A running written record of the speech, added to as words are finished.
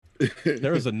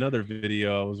There was another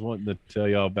video I was wanting to tell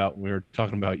y'all about when we were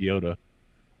talking about Yoda,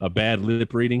 a bad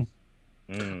lip reading.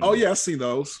 Oh yeah, I see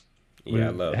those. Yeah, I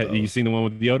love those. Have you seen the one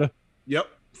with Yoda? Yep,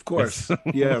 of course.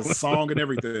 Yeah, song and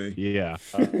everything. Yeah.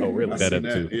 Oh, really? That up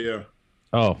That, too. yeah.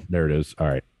 Oh, there it is. All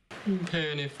right.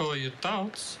 Penny for your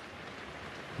thoughts.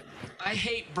 I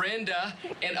hate Brenda,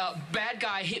 and a bad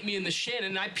guy hit me in the shin,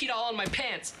 and I peed all on my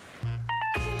pants.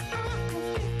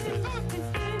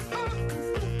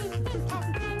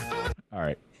 All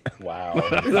right. Wow.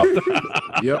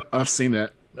 Yep, I've seen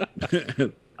that.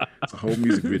 It's a whole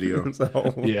music video. It's a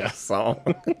whole song.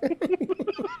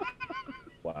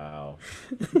 Wow.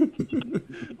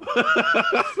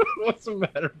 What's the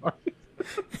matter, Mark?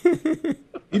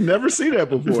 You never seen that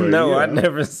before. No, yeah. I've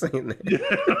never seen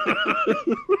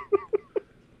that.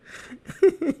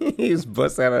 He's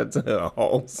bust out into a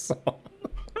whole song.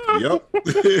 Yep.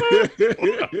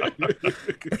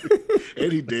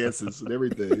 And he dances and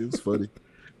everything. It was funny.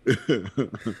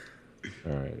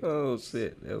 All right. Oh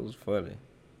shit, that was funny.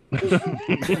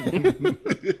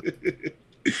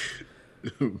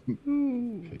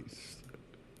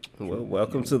 Well,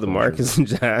 welcome to the Marcus and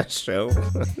Josh show.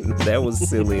 That was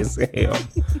silly as hell.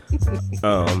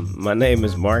 My name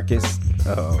is Marcus.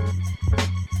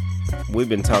 We've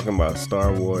been talking about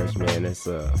Star Wars, man. It's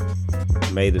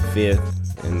May the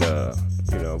 5th, and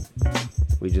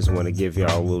we just want to give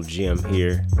y'all a little gem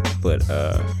here. But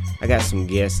I got some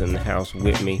guests in the house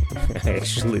with me.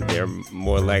 Actually, they're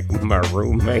more like my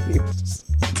roommates.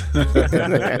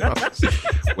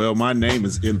 Well, my name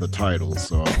is in the title,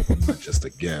 so I hope I'm not just a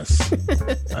guest.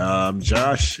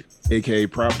 Josh, aka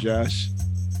Prop Josh.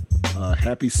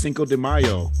 Happy Cinco de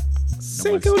Mayo.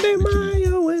 Cinco de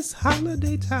Mayo is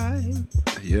holiday time.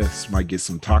 Yes, might get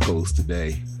some tacos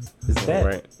today. Is that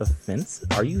right. offense?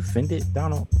 Are you offended,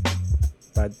 Donald?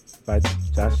 By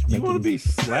Josh? You want to be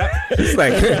slapped? It's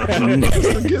like now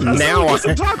Get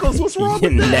some tacos. What's wrong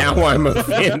with that? now I'm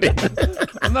offended.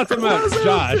 I'm not talking about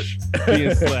Josh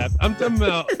being slapped. I'm talking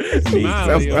about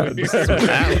Smiley over here.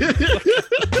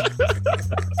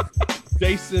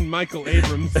 Jason Michael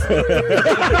Abrams. I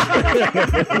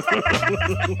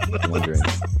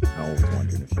was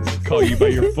wondering if you would Call you by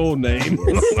your full name.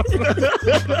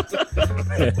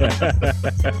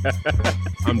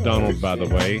 I'm Donald, by the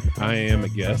way. I am a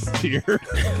guest here.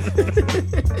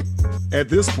 At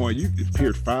this point, you've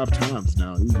appeared 5 times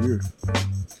now.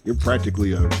 You're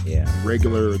practically a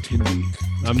regular attendee.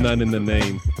 I'm not in the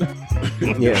name.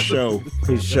 Yeah, Show.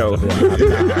 his show.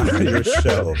 your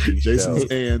show. Jason's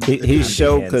and He's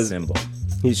show because symbol.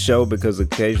 he's show because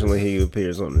occasionally he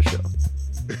appears on the show.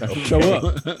 Show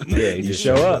up. Yeah, you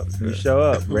show up. You show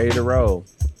up, ready to roll.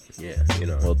 Yeah, you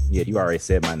know. Well, yeah, you already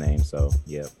said my name, so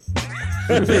yeah.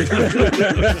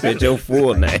 Said your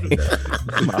full name.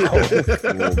 My whole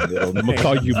full middle I'm gonna name.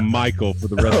 call you Michael for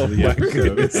the rest of the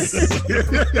episode.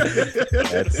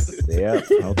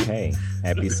 That's okay.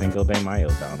 Happy Cinco de Mayo,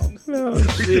 Donald. Oh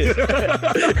shit.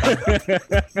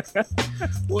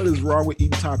 what is wrong with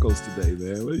eating tacos today,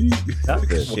 man? What are you...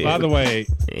 Shit. By the way,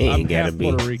 Ain't I'm gotta half be.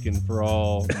 Puerto Rican for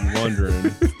all you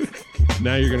wondering.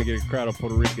 Now you're gonna get a crowd of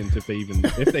Puerto Ricans if they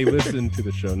listen to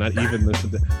the show. Not even listen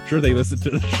to. Sure, they listen to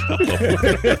the show.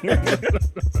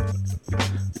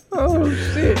 Oh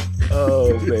shit.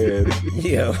 Oh man.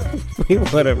 Yeah, we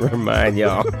want to remind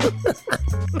y'all.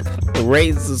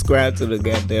 Rate and subscribe to the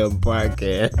goddamn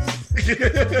podcast.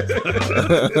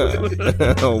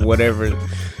 Or whatever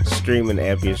streaming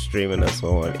app you're streaming us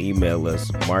on. Email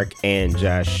us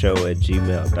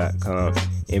markandjoshshow@gmail.com.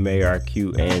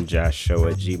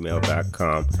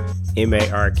 marqandjoshshow@gmail.com.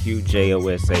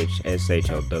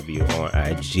 marqjoshshow on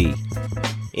IG.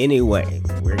 Anyway,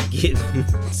 we're getting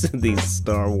to these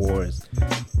Star Wars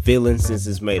villains since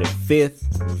it's May the 5th.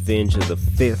 Revenge of the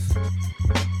 5th.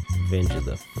 Revenge of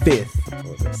the 5th.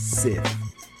 Or the Sith.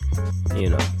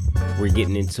 You know, we're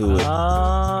getting into it.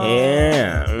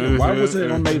 Yeah. Why wasn't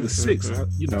it on May the 6th?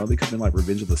 They could have been like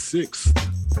Revenge of the 6th.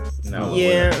 No.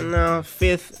 Yeah, no,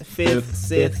 5th,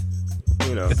 Sith.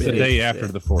 You know, It's the 5th, day after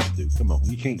the 4th, dude. Come on,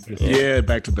 you can't just. Yeah,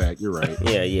 back to back. You're right.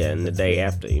 Yeah, and the day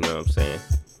after, you know what I'm saying?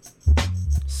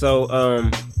 So,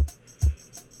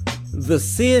 the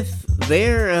Sith,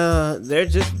 they're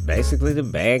just basically the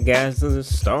bad guys of the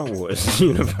Star Wars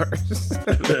universe.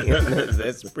 I mean,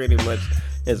 that's pretty much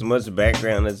as much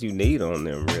background as you need on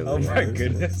them, really. Oh my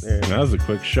goodness. That was a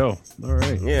quick show. All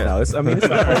right. Yeah. No, it's a whole,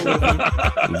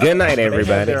 Good night, they have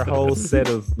everybody. their whole set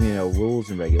of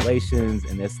rules and regulations,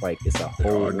 and it's a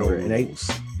There whole are no order. And rules.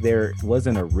 they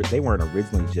weren't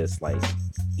originally just like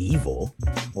evil.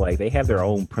 Like they have their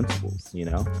own principles.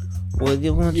 Well, why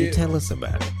don't you tell us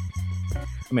about it?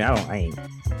 I mean, I ain't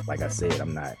like I said,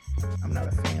 I'm not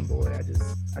a fanboy.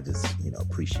 I just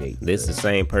appreciate This the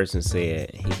same person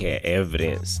said he had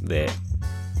evidence that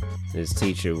his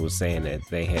teacher was saying that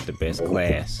they had the best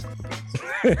class.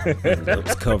 It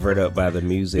was covered up by the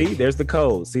music. See, there's the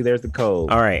code.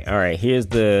 All right. Here's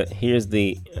the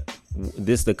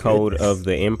the code of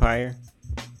the Empire?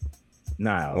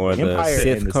 Nah, Or the Empire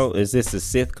Sith and code? Is this the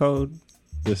Sith code?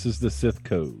 This is the Sith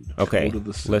code. Okay, Code of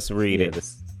the Sith. let's read Yeah, it.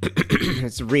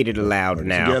 Let's read it aloud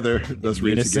now. Together. Let's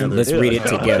read it together. Let's read it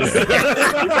together.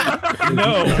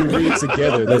 No. read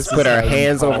together. Let's put our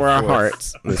hands over our forth.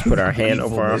 hearts. Let's put our hand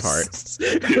over our Evilness. hearts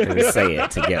and say it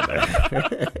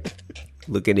together.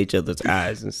 Look at each other's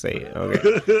eyes and say it.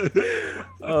 Okay.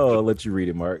 Oh, I'll let you read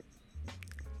it, Mark.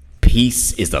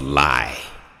 Peace is a lie.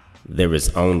 There is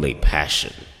only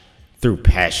passion. Through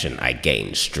passion, I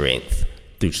gain strength.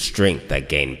 Through strength, I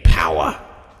gain power.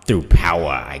 Through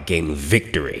power, I gain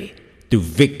victory. Through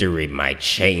victory, my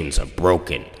chains are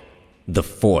broken. The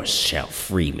force shall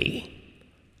free me.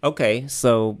 Okay,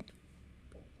 so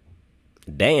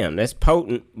damn, that's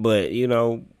potent, but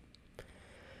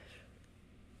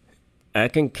I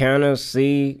can kind of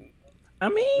see. I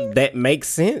mean, That makes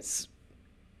sense.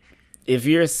 If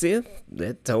you're a Sith,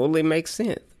 that totally makes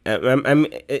sense. I mean,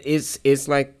 it's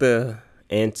like the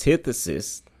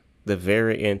antithesis, the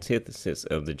very antithesis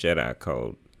of the Jedi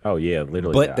Code. oh yeah,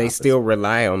 literally. But the they opposite. still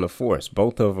rely on the Force.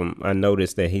 Both of them. I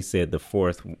noticed that he said the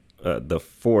Force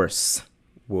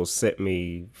will set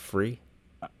me free.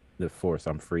 the Force.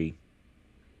 I'm free.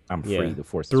 I'm Yeah, free. The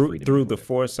Force is through free to through me the with.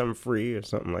 Force, I'm free, or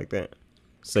something like that.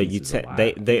 So Peace you is a lie.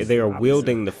 they Peace is they are the opposite.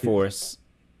 wielding the Force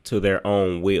to their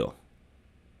own will.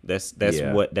 That's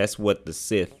Yeah. what the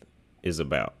Sith is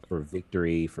about. for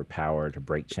victory, for power, to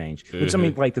break change. Which I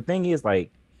mean, like the thing is,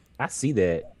 like I see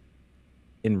that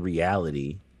in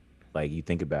reality. Like you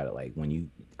think about it, like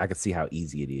I can see how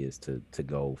easy it is to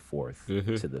go forth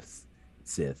to the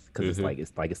Sith, because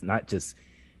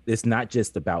it's not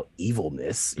just about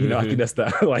evilness. You know, I think that's the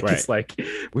like Right. it's like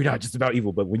we're not just about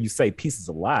evil, but when you say peace is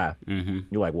a lie,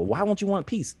 you're like, well, why won't you want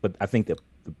peace? But I think that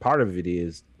the part of it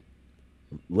is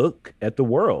look at the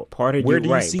world. Part of where you, do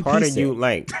you right? see Part peace of you,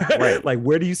 at? right? Like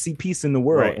where do you see peace in the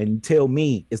world? Right. And tell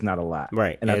me it's not a lie.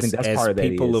 Right. And I think that's part of that.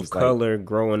 People of it's like, color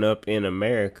growing up in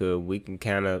America, we can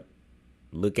kind of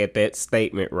look at that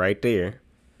statement right there,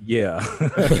 yeah.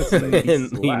 It's like, peace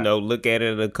is and a lie. look at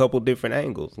it at a couple different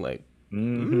angles. Like,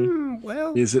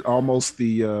 well, Is it almost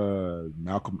the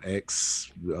Malcolm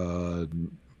X,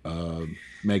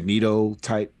 Magneto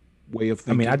type way of I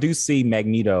thinking? mean, I do see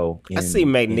Magneto. I see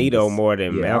Magneto this- more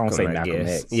than yeah, Malcolm. I don't say I Malcolm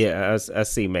guess. X. Yeah, I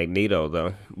see Magneto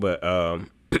though, but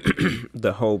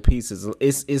the whole piece is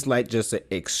it's like just an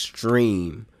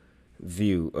extreme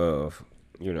view of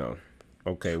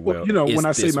Okay, well, when it's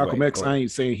I say this Malcolm way, X, or- I ain't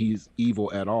saying he's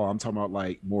evil at all. I'm talking about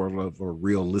like more of a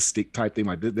realistic type thing.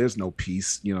 Like there's no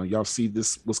peace. Y'all see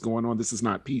this? What's going on? This is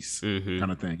not peace,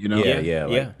 kind of thing. Yeah, like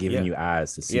yeah, giving yeah. you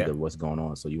eyes to see Yeah. what's going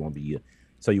on, so you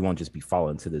won't just be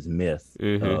falling to this myth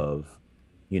of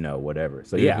whatever.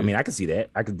 So yeah, I mean, I can see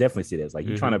that. I could definitely see that. It's like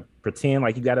you're trying to pretend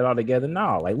like you got it all together.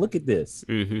 No, like look at this.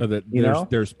 So that You know?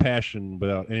 there's passion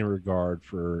without any regard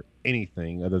for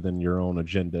anything other than your own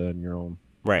agenda and your own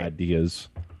Right. ideas.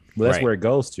 Well, that's Right. where it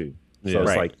goes to. So Yeah. it's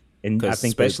Right. like, and I 'Cause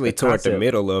think especially toward the concept,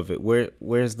 middle of it,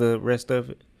 where's the rest of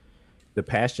it? the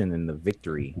passion and the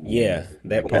victory. Yeah,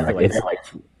 that I part. feel like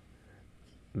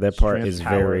That part Strength, is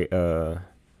power.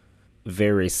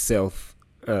 very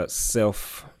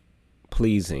self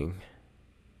pleasing.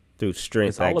 Through strength,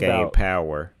 It's I all gain about-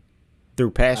 power.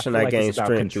 Through passion, feel I like gain it's about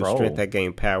strength. Through control. strength, I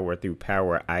gain power. Through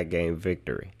power, I gain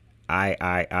victory.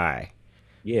 I.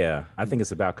 Yeah, I think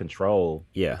it's about control.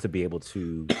 Yeah. To be able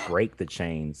to break the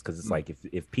chains, because it's like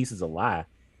if peace is a lie,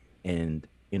 and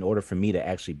in order for me to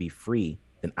actually be free,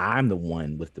 then I'm the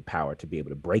one with the power to be able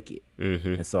to break it.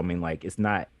 And so I mean, like it's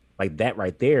not like that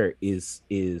right there is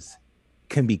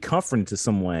can be comforting to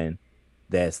someone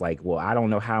that's like, well, I don't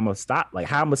know how I'm gonna stop. Like,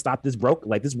 how I'm gonna stop this broke?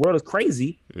 Like, this world is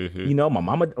crazy. My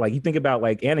mama. Like, you think about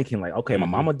like Anakin. Like, okay, my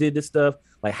mama did this stuff.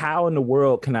 Like, how in the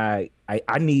world can I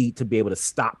need to be able to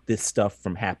stop this stuff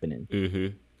from happening?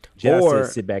 Just Or- to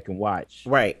sit back and watch.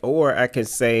 Right. Or I can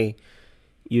say,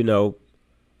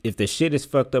 if the shit is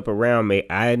fucked up around me,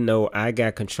 I know I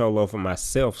got control over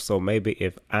myself. So maybe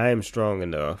if I'm strong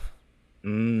enough,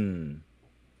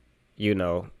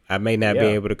 I may not be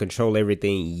Yeah. able to control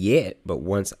everything yet, but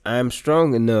once I'm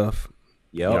strong enough,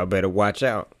 Yep. y'all better watch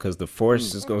out, because the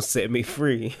force is gonna set me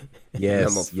free. Yes,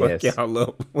 I'm gonna fuck yes. y'all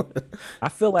up. I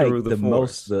feel like through the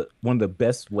one of the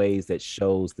best ways that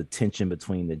shows the tension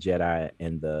between the Jedi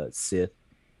and the Sith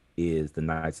is the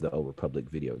Knights of the Old Republic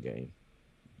video game.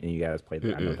 And you guys played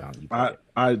that? I know Don, you played I it.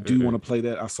 I do want to play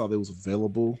that. I saw that it was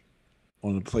available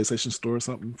on the PlayStation Store or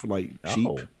something for like cheap,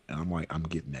 Oh. and I'm like, I'm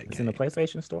getting that It's game. in the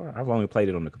PlayStation Store. I've only played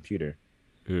it on the computer.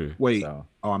 Wait, So.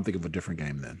 I'm thinking of a different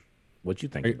game then. What you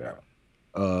think about?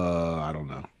 I don't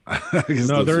know.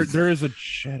 No, there is a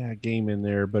Jedi game in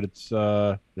there, but it's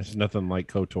nothing like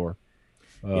KOTOR.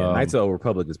 Yeah, Knights of the Old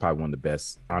Republic is probably one of the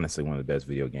best, honestly, one of the best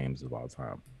video games of all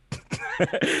time.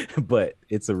 But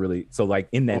it's a really like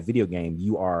in that video game,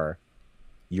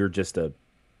 you're just a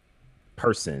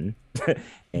person.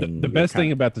 And the best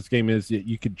thing about this game is that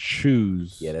you could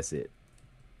choose. Yeah, that's it.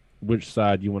 Which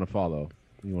side you want to follow.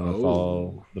 You want to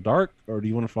follow the dark, or do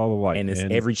you want to follow the light? And it's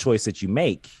every choice that you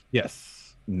make.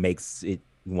 Yes, makes it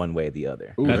one way or the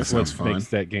other. Ooh, that's what fun. makes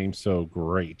that game so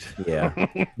great. Yeah.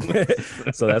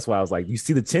 So that's why I was like, you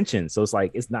see the tension. So it's like,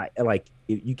 it's not like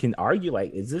you can argue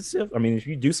like, is this Sith? I mean, if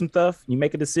you do some stuff, you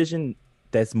make a decision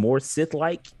that's more Sith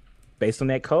like based on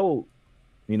that code,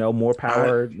 you know, more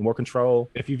power, more control.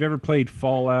 If you've ever played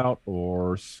Fallout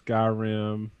or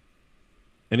Skyrim,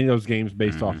 any of those games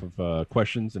based off of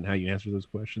questions and how you answer those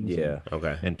questions,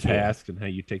 and tasks and how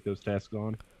you take those tasks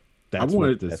on. I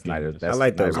wanted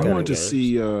to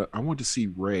see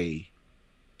Rey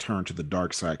turn to the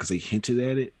dark side because they hinted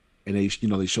at it, and they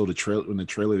showed the trailer. In the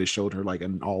trailer, they showed her like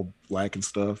in all black and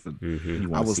stuff,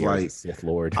 and I was like, Sith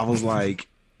Lord. I was like,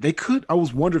 they could. I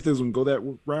was wondering if they was gonna go that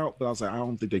route, but I was like, I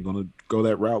don't think they're gonna go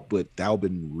that route. But that would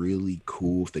have been really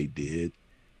cool if they did,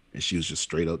 and she was just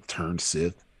straight up turned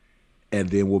Sith. And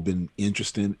then what been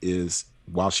interesting is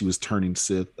while she was turning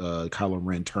Sith, Kylo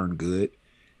Ren turned good.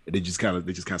 And they just kind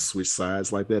of switched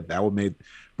sides like that. That would make,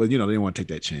 but they didn't want to take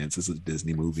that chance. It's a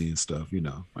Disney movie and stuff,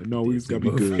 Like, no, we just gotta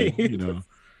be good,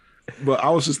 But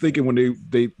I was just thinking when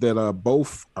they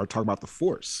both are talking about the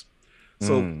Force.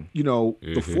 So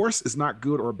the Force is not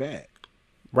good or bad.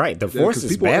 Right. The Force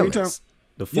is balanced.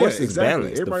 The Force is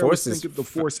balanced. Everybody always think of the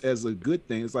Force as a good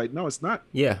thing. It's like, no, it's not.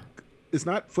 Yeah. It's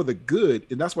not for the good,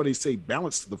 and that's why they say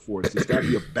balance to the Force. There's got to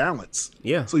be a balance.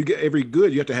 Yeah. So you get every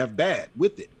good, you have to have bad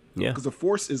with it. Yeah. Because the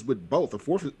Force is with both. The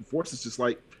Force is just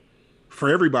like for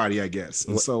everybody, I guess.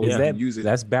 And so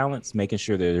that's balance, making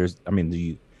sure that there's. I mean,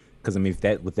 with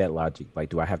that logic, like,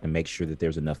 do I have to make sure that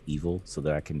there's enough evil so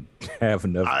that I can have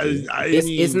enough?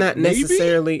 It's not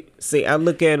necessarily. See, I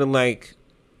look at it like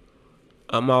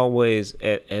I'm always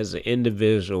as an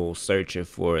individual searching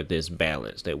for this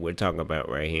balance that we're talking about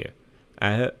right here.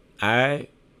 I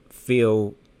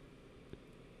feel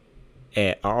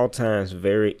at all times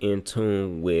very in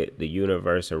tune with the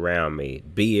universe around me,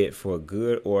 be it for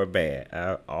good or bad.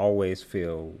 I always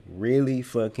feel really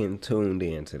fucking tuned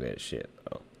into that shit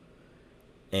though.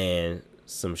 And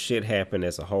some shit happened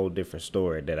that's a whole different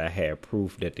story that I had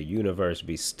proof that the universe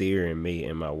be steering me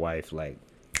and my wife like,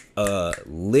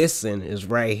 listen is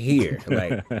right here.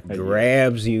 Like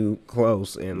grabs you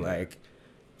close and like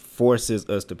forces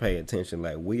us to pay attention.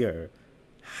 Like we are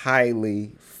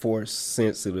highly force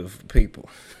sensitive people.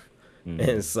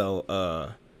 And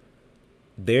so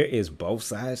there is both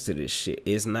sides to this shit.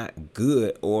 It's not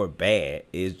good or bad.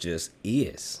 It just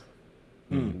is.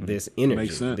 This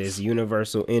energy, this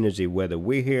universal energy, whether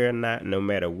we're here or not, no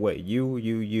matter what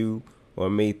you or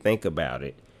me think about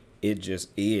it, it just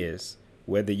is.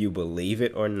 Whether you believe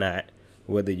it or not,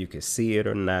 whether you can see it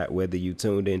or not, whether you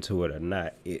tuned into it or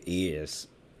not, it is.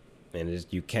 And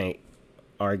you can't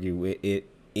argue with it.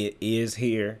 It is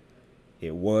here.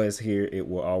 It was here. It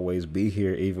will always be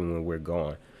here, even when we're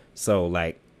gone. So,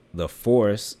 like, the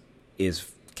Force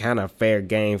is kind of fair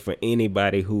game for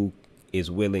anybody who is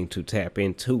willing to tap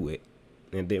into it.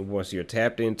 And then once you're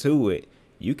tapped into it,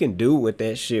 you can do with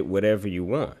that shit whatever you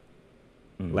want.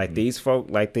 Like these folk,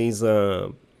 like these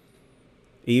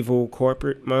evil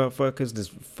corporate motherfuckers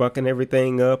just fucking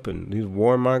everything up, and these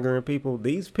warmongering people,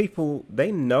 these people,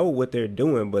 they know what they're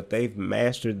doing, but they've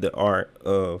mastered the art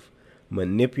of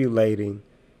manipulating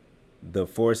the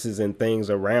forces and things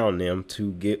around them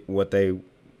to get what they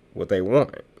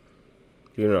want.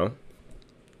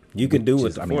 You can do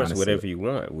with the Force honestly, whatever you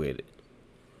want with it.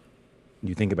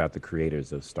 You think about the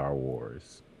creators of Star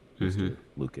Wars, Mr.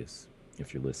 Lucas,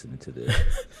 if you're listening to this.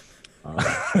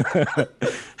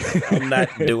 I'm not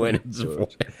doing it.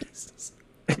 George Lucas.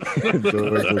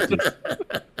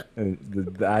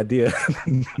 The idea,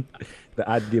 the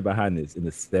idea behind this in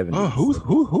the 70s. Oh,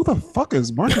 who the fuck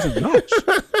is Marcus and Josh?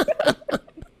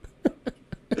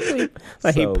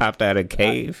 Like he popped out of a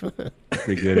cave.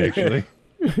 Pretty good, actually.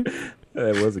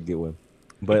 That was a good one.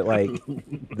 But like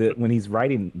when he's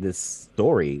writing this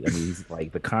story, I mean, he's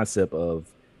like the concept of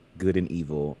good and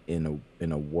evil in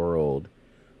a world,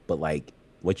 but like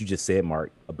what you just said,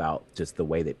 Mark, about just the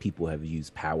way that people have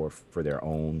used power for their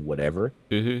own whatever.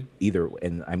 Either,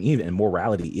 and I mean, even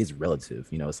morality is relative.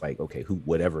 You know, it's like, okay,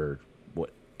 what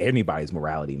anybody's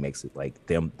morality makes it like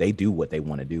them. They do what they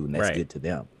want to do, and that's good to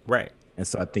them. Right. And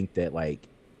so I think that like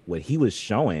what he was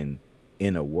showing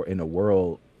in a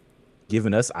world,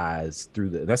 giving us eyes through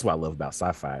that's what I love about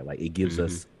sci-fi. Like it gives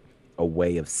us a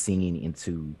way of seeing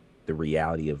into the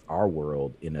reality of our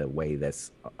world in a way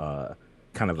that's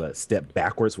kind of a step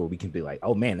backwards, where we can be like,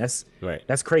 oh man, that's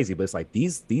crazy. But it's like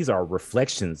these are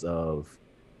reflections of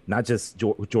not just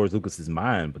George Lucas's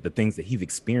mind, but the things that he's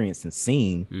experienced and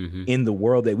seen in the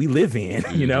world that we live in,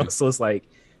 you know? So it's like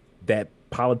that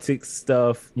politics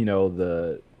stuff, you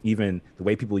know, even the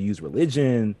way people use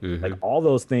religion, like all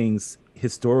those things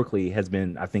historically has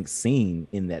been, I think, seen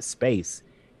in that space.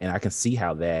 And I can see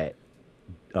how that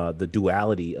the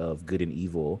duality of good and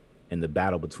evil and the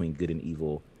battle between good and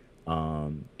evil,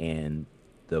 and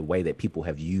the way that people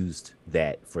have used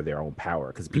that for their own power,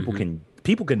 because people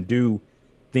can do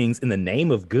things in the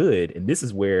name of good. And this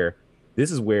is where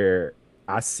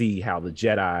I see how the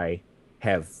Jedi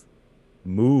have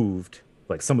moved.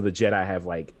 Like some of the Jedi have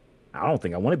like, I don't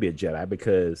think I want to be a Jedi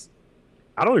because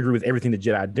I don't agree with everything the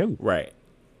Jedi do. Right.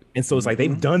 And so it's like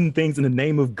they've done things in the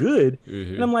name of good.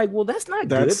 And I'm like, well, that's not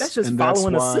good. That's just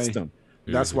following a system.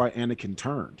 That's why Anakin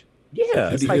turned.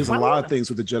 Yeah. There's a lot of things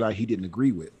with the Jedi he didn't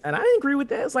agree with. And I didn't agree with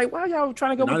that. It's like, why y'all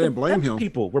trying to go with I didn't blame him.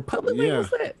 People? Republicans? What's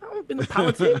that? I don't been in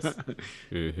politics.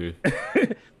 They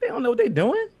don't know what they're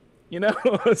doing. You know?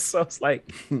 So it's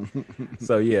like,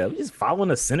 so yeah, we just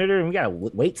following a senator and we got to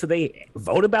wait till they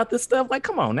vote about this stuff. Like,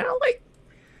 come on now. Like,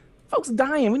 folks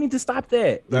dying. We need to stop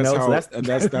that.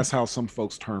 That's how some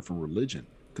folks turn from religion,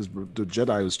 because the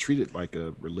Jedi was treated like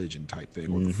a religion type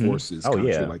thing, or the Force is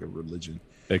treated like a religion.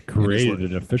 They created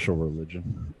an official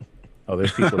religion. Oh,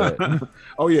 there's people that.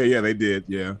 Oh yeah, they did.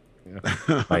 Yeah.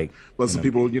 Like, but some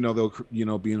people,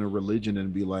 they'll be in a religion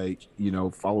and be like,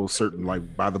 follow certain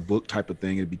like by the book type of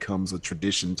thing. It becomes a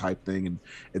tradition type thing,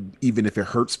 and even if it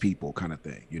hurts people, kind of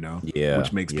thing,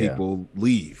 which makes people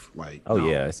leave. Like,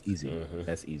 yeah, it's easy.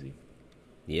 That's easy.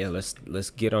 Yeah, let's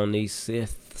get on these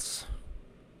Siths.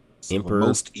 So Emperor, the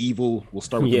most evil. We'll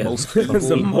start with the most evil.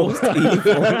 The most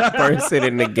evil person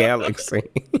in the galaxy.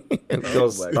 Go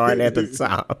start at the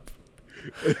top.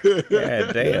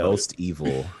 God damn. Most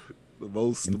evil. The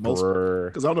most,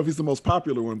 because I don't know if he's the most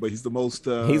popular one, but he's the most.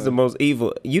 He's the most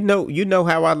evil. You know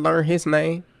how I learned his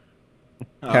name?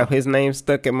 How his name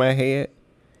stuck in my head?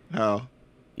 How?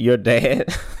 Your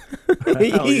dad.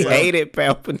 He hated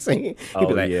Palpatine. He'd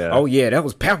be like, oh yeah, that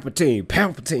was Palpatine did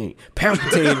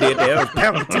that.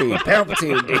 That was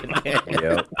Palpatine did that.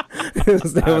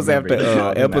 That was after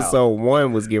episode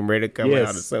 1 was getting ready to come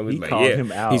out or something. He called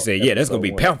him out. He said, yeah, that's going to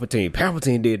be Palpatine.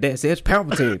 Palpatine did that. Says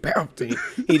Palpatine.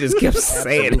 He just kept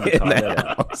saying it in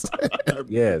the house.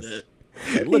 Yes.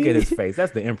 Look at his face.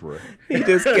 That's the Emperor. He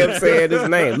just kept saying his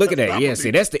name. Look at that. Yeah, see,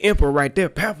 that's the Emperor right there.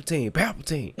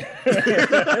 Palpatine.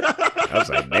 I was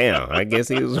like, damn, I guess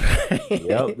he was right.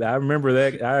 Yep, I remember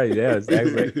that. Yeah,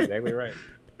 exactly right.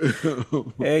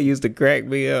 That used to crack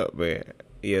me up, man.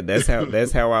 Yeah, that's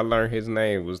how I learned his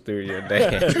name was through your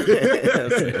dad. That's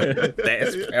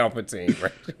Palpatine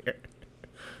right there.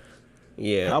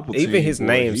 Yeah, Palpatine, even his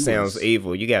name sounds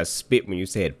evil. You got spit when you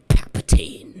said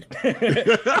Palpatine.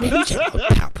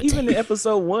 Even in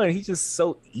episode 1, he's just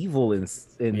so evil and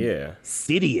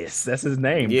insidious. That's his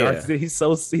name. Yeah, he's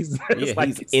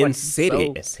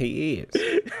insidious. He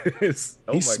is.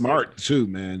 He's smart too,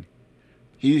 man.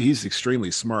 He's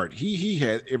extremely smart. He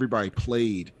had everybody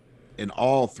played in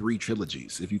all 3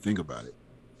 trilogies, if you think about it.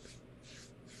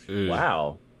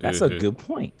 Wow, that's a good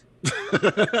point.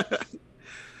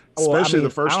 Especially the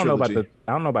first trilogy.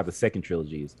 I don't know about the second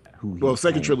trilogies.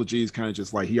 Second trilogy is kind of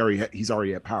just like he's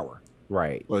already at power,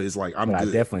 right? But it's like I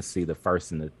definitely see the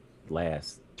first and the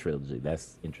last trilogy.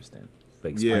 That's interesting.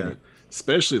 Yeah,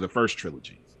 especially the first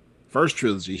trilogy. First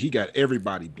trilogy, he got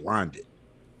everybody blinded.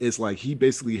 It's like he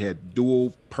basically had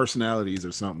dual personalities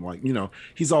or something. Like,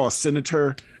 he's all a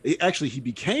senator. Actually, he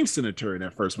became senator in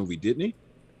that first movie, didn't he?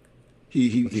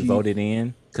 He voted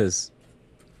in because.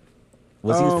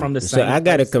 Was he from the same? So I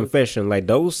got a confession. Like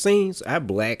those scenes, I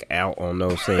black out on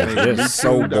those scenes. They're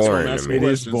so boring to me. It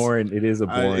is boring. It is a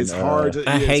boring. It's hard.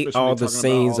 I hate all the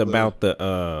scenes about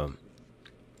the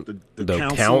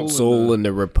council and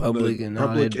the republic and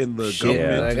all that and the shit.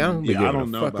 Government. Like, I don't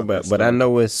know about, but I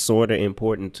know it's sort of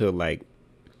important to like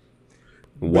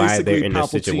why basically, they're in the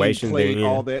situation they're in.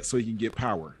 All that so he can get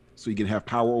power, so he can have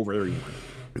power over everyone.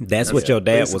 That's what your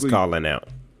dad was calling out.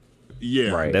 Yeah,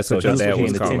 right. That's what your dad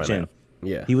was calling out.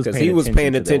 Yeah, he was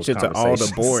paying attention to all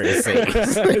the boring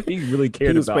scenes. He really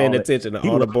cared. He was about paying all attention to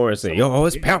all the boring scenes. Yo,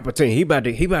 it's Palpatine. He about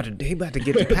to get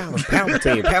the power.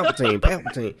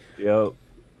 Palpatine. Yo.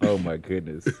 Oh my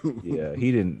goodness. Yeah,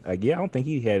 he didn't. I don't think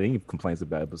he had any complaints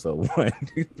about episode 1.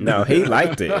 No, he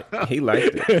liked it.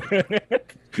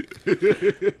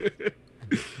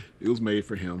 It was made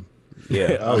for him.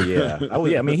 Yeah. Oh yeah.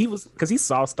 I mean, he was because he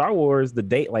saw Star Wars the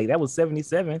date that was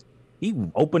 1977. He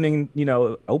opening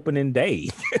day.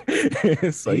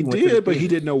 So he did, but he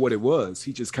didn't know what it was.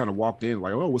 He just kind of walked in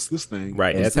like, oh, what's this thing?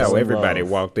 Right. That's how everybody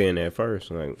walked in at first.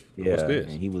 Like, what's this?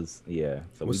 And he was So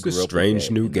what's this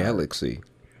strange new galaxy?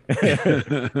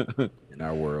 In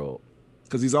our world.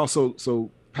 Because he's also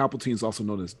Palpatine's also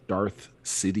known as Darth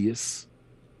Sidious.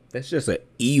 That's just an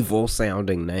evil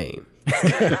sounding name. Yes,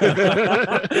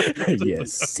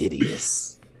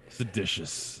 Sidious.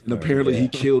 Seditious. And apparently he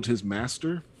killed his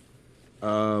master.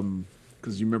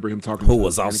 Because you remember him talking who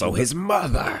was also his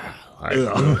mother.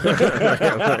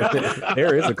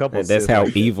 There is a couple. That's how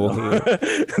evil.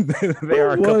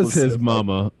 There are. Who was his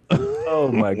mama?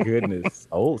 Oh my goodness!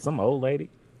 Some old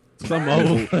lady.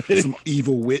 Some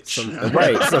evil witch. Some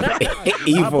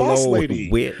evil old lady.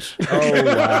 Witch. Oh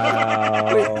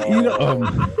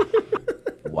wow!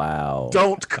 Wow!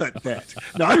 Don't cut that.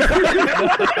 No.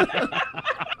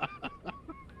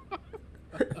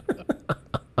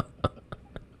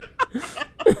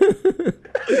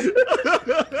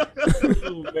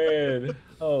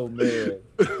 Oh man!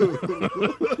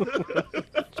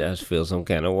 Josh feels some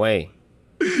kind of way.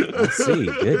 Let's see.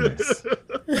 Goodness.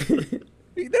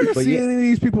 You never see any of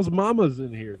these people's mamas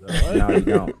in here, though. No, you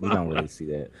don't. You don't really see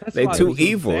that. They're too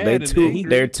evil.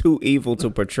 They're too evil to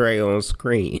portray on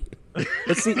screen.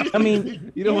 But see, I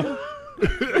mean, you don't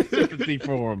sympathy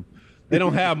for them. They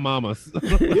don't have mamas.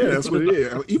 Yeah, that's what it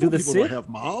is. Evil people Sith, don't have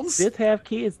moms. Sith have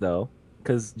kids though,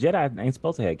 because Jedi ain't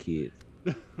supposed to have kids.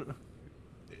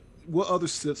 What other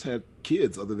Siths had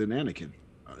kids other than Anakin?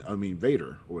 I mean,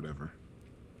 Vader or whatever.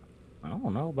 I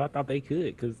don't know, but I thought they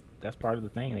could because that's part of the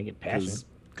thing. They get passion.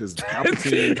 Because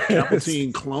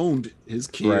Palpatine cloned his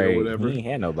kid or whatever. He ain't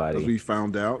had nobody. As we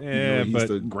found out. Yeah, he's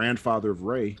the grandfather of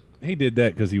Rey. He did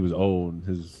that because he was old.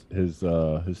 His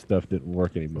stuff didn't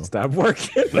work anymore. Stopped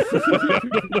working.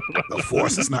 The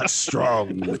Force is not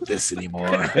strong with this anymore.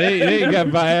 They ain't got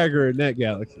Viagra in that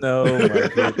galaxy. No,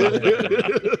 my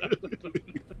goodness.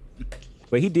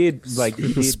 But he did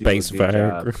space do a good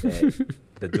Viagra. job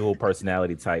at the dual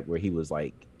personality type, where he was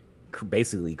like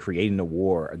basically creating a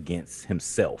war against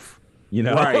himself. You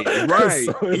know, right.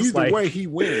 So Either way, he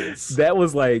wins. That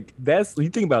was that's you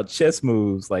think about chess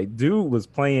moves. Like, dude was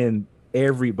playing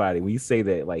everybody. When you say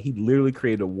that, like, he literally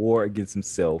created a war against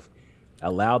himself,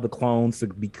 allowed the clones to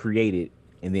be created,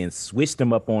 and then switched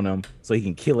them up on him so he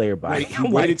can kill everybody. He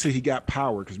waited till he got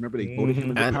power because remember they voted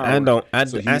him into power.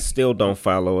 I still don't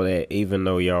follow that, even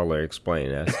though y'all are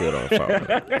explaining. I still don't follow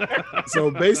it. So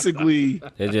basically,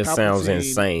 it just sounds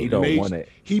insane. You don't want it.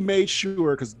 He made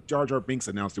sure because Jar Jar Binks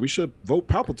announced it. We should vote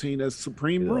Palpatine as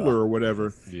supreme ruler or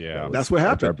whatever. Yeah, that's what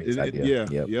happened.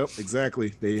 Yep,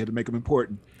 exactly. They had to make him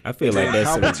important. I feel like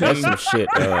that's some shit.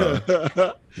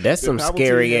 That's some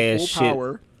scary ass shit.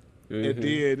 Power, and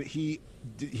then he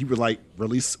would like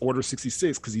release Order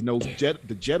 66 because he knows the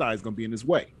Jedi is going to be in his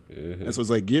way. And so it's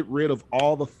like, get rid of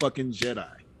all the fucking Jedi.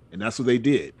 And that's what they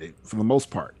did for the most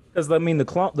part. Because I mean,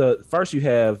 the first you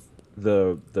have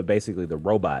the basically the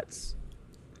robots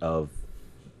of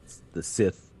the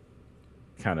Sith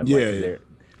kind of they're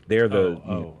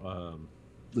the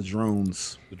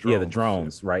drones. The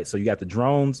drones, right? So you got the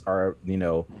drones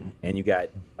and you got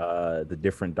the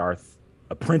different Darth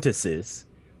apprentices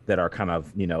that are kind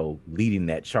of leading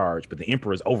that charge, but the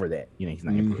Emperor's over that. He's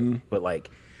not Emperor, but like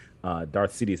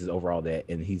Darth Sidious is over all that,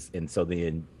 and so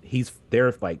then he's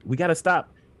there like, we gotta stop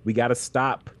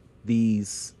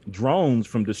these drones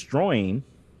from destroying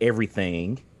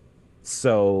everything,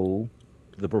 so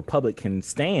the Republic can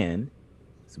stand.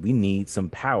 So we need some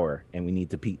power, and we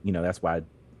need to that's why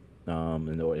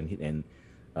Palpatine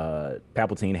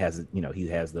has he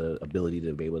has the ability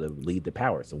to be able to lead the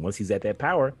power. So once he's at that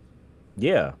power,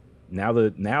 now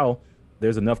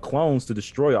there's enough clones to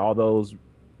destroy all those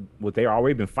what they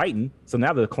already been fighting. So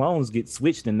now the clones get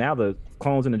switched, and now the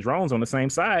clones and the drones on the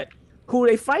same side. Who are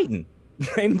they fighting?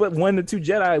 Ain't but 1 to 2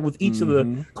 Jedi with each of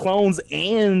the clones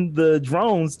and the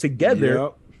drones together.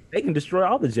 Yep. They can destroy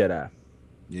all the Jedi.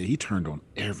 Yeah, he turned on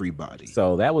everybody.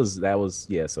 So that was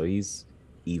so he's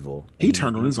evil. He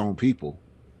turned on his own people.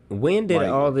 When did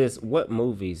all this? What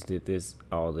movies did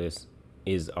all this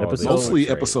is mostly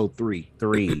episode 3.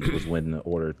 3 was when the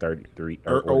Order 33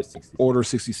 or Order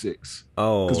 66.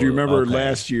 Oh, because you remember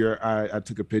last year I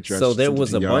took a picture. So there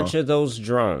was a bunch of those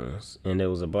drones, and there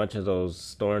was a bunch of those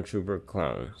stormtrooper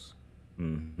clones.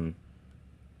 Mm-hmm.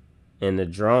 And the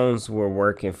drones were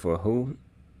working for who?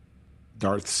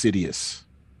 Darth Sidious.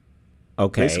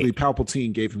 Okay. Basically,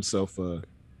 Palpatine gave himself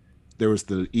there was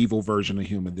the evil version of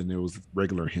him, and then there was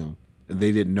regular him, and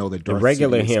they didn't know that the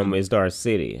regular him is Darth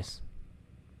Sidious.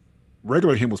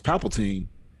 Regular him was Palpatine,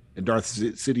 and Darth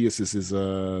Sidious is his.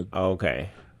 Okay.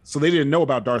 So they didn't know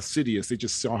about Darth Sidious. They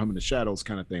just saw him in the shadows,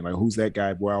 kind of thing. Like, who's that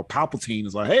guy? Well, Palpatine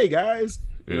is like, hey guys,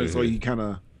 so he kind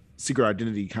of secret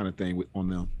identity kind of thing on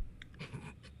them.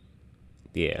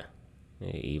 Yeah,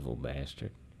 evil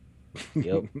bastard.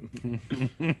 Yep.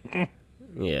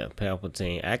 Yeah,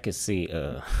 Palpatine. I could see.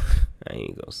 I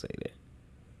ain't gonna say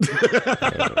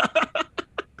that.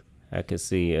 I could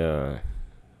see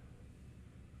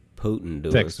Putin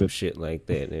doing some shit like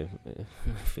that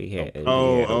if he had.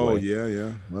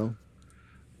 Yeah. Well,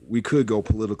 we could go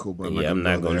political, but I'm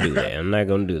not gonna do that. I'm not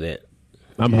gonna do that.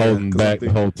 I'm holding back the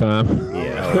whole time.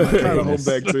 Yeah, I'm trying to hold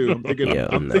back too. I'm thinking.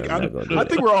 I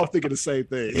think we're all thinking the same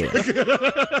thing.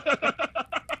 Yeah.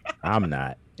 I'm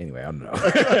not. Anyway, I'm not.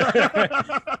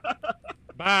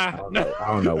 Bye. I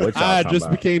don't know what y'all I talking just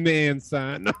about. became the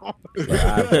ensign. No.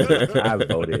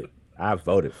 I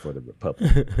voted for the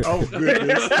Republic. Oh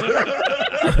goodness.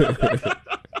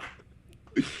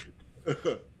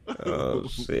 Oh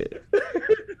shit.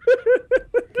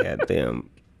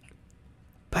 Goddamn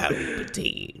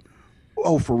Palpatine.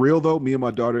 Oh, for real though, me and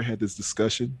my daughter had this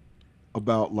discussion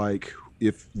about like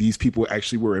if these people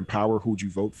actually were in power, who'd you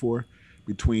vote for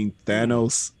between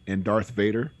Thanos and Darth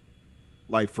Vader?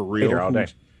 Like for real? Vader all day.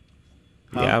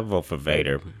 Yeah, I vote for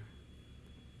Vader.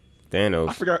 Thanos.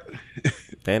 I forgot.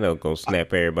 Thanos gonna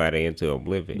snap everybody into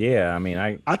oblivion. Yeah, I mean,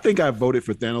 I think I voted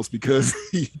for Thanos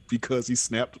because he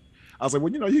snapped. I was like,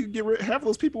 well, you can get rid. Half of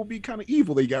those people would be kind of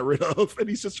evil. They got rid of, and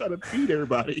he's just trying to feed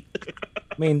everybody.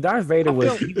 I mean, Darth Vader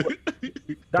was.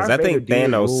 Because I think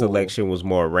Thanos' selection was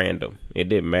more random. It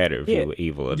didn't matter if you were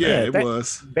evil or not. Yeah, it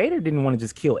was. Vader didn't want to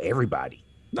just kill everybody.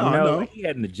 No. Like, he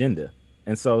had an agenda,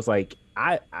 and so it's like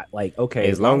I like okay.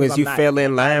 As long as you fell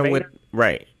in line with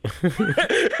right. You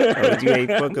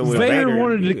ain't fucking with Vader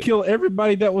wanted to kill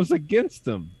everybody that was against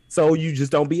him. So you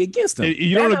just don't be against him.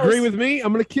 You don't agree with me?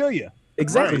 I'm going to kill you.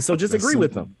 Exactly. Right. So just agree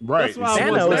with them. Right. That's why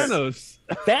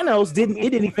Thanos didn't. It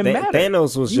didn't even matter.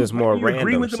 Thanos was just more you random.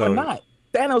 Agree with him or not?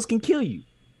 Thanos can kill you,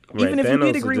 right, even if Thanos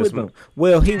you did agree with him.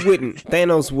 Well, he wouldn't.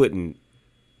 Thanos wouldn't.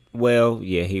 Well,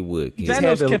 yeah, he would.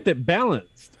 Thanos kept it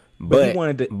balanced. But he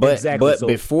wanted to, but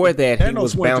before that, he Thanos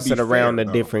was wanted to bouncing be around fair,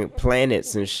 the different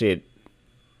planets and shit,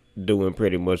 doing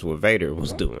pretty much what Vader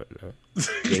was doing.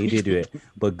 Yeah, he did do it.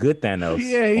 But good Thanos.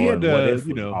 Yeah, he had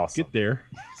to, awesome. get there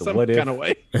So some what if, kind of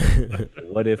way.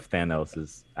 What if Thanos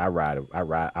is? I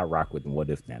rock with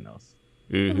what if Thanos.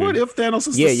 Mm-hmm. What if Thanos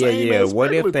is the same as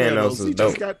What if regular Thanos is He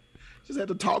dope? just had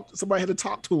to talk. Somebody had to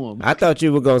talk to him. I thought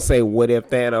you were gonna say, what if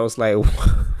Thanos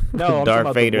No,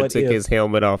 Darth Vader took his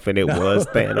helmet off and it was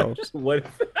Thanos? What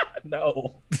if,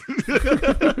 no.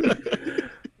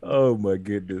 Oh my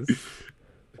goodness.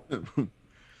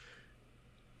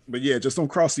 But yeah, just don't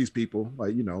cross these people.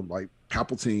 Like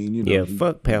Palpatine. Yeah,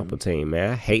 fuck Palpatine,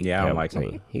 man. I hate Palpatine. I don't like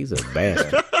him. He's a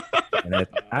bastard. And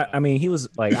I mean, he was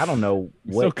like, I don't know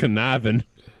what. So conniving.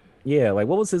 Yeah, like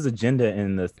what was his agenda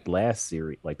in the last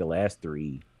series? Like the last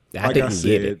 3. I didn't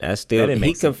get it.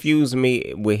 He confused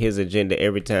me with his agenda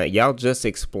every time. Y'all just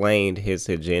explained his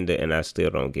agenda, and I still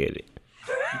don't get it.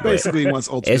 Basically, he wants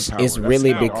ultimate power. It's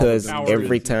really because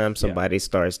every time somebody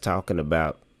starts talking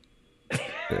about,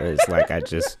 it's like I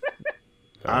just.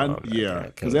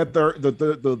 Because that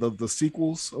the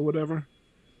sequels or whatever,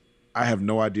 I have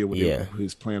no idea what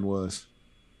his plan was.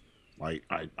 Like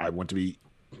I want to be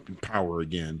in power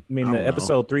again. I mean,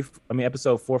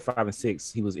 episode 4, 5, and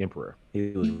 6, he was emperor.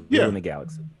 He was ruling the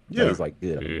galaxy. So he was like,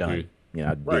 good, I'm done.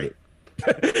 I did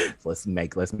it. So let's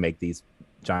make these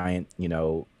giant,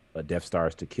 Death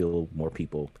Stars to kill more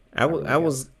people. I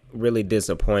was really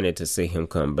disappointed to see him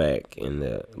come back in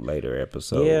the later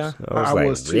episodes. Yeah, I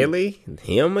was like, really?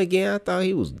 Him again? I thought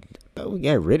we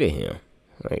got rid of him.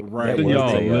 Like, right.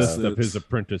 Y'all list of his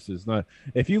apprentices. Not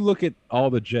if you look at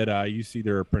all the Jedi, you see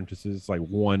their apprentices, like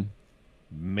 1,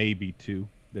 maybe 2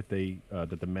 that they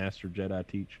that the Master Jedi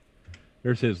teach.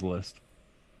 There's his list.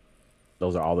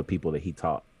 Those are all the people that he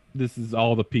taught. This is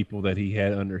all the people that he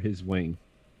had under his wing.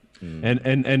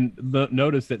 And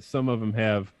notice that some of them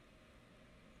have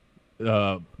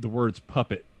the words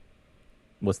puppet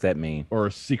What's that mean? Or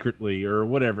secretly, or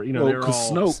whatever. You know, they're all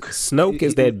Snoke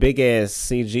is that big ass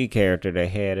CG character they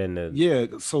had in the. Yeah,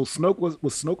 so Snoke was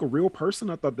Snoke a real person?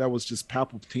 I thought that was just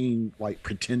Palpatine like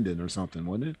pretending or something,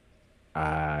 wasn't it?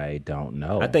 I don't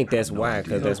know. I think that's why,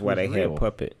 because that's why they had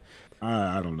Puppet.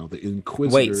 I don't know. The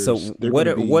Inquisitors. Wait, so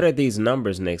what are these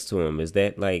numbers next to him? Is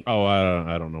that like? Oh,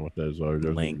 I don't know what those are.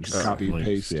 Those links, copy and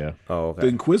paste. Yeah. Oh, okay. The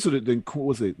Inquisitor.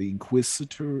 Was it the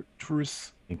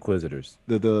Inquisitors? Inquisitors.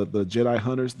 The Jedi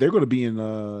Hunters. They're going to be in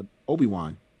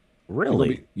Obi-Wan.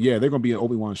 Really? They're going to be in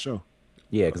Obi-Wan's show.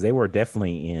 Yeah, because they were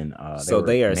definitely in. So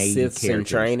they are Siths in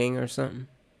training or something.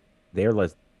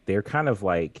 They're kind of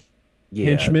like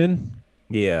henchmen.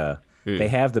 Yeah. They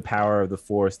have the power of the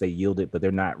Force. They yield it, but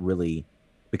they're not really,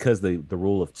 because the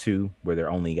rule of two, where there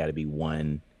only got to be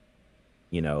one,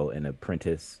 an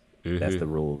apprentice. That's the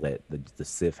rule that the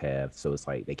Sith have. So it's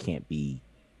like they can't be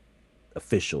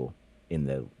official in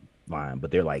the line,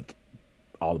 but they're like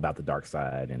all about the dark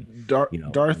side. And Darth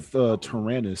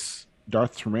Tyrannus,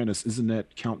 isn't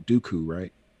that Count Dooku,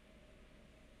 right?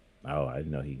 Oh, I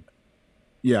didn't know he.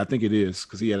 Yeah, I think it is,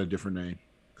 because he had a different name.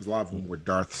 Because a lot of them were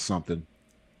Darth something.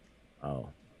 Oh,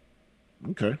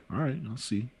 okay. All right. I'll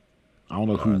see. I don't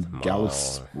know who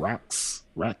Gallus Rax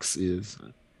is.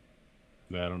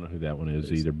 I don't know who that one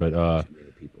is either. But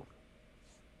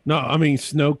no, I mean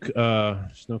Snoke.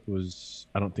 Snoke was.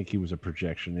 I don't think he was a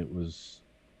projection.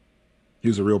 He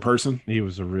was a real person. He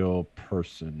was a real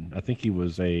person. I think he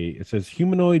was It says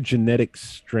humanoid genetic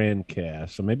strand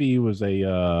cast. So maybe he was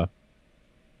a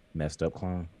messed up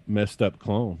clone.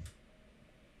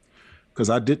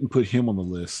 Because I didn't put him on the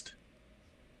list.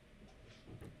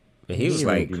 He was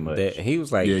like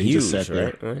huge,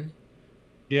 right?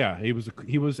 Yeah, he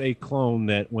was a clone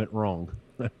that went wrong.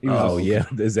 Yeah,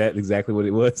 is that exactly what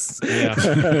it was?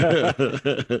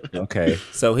 Yeah. Okay,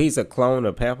 so he's a clone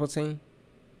of Palpatine.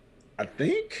 I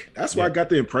think that's why I got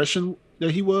the impression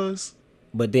that he was.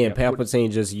 But then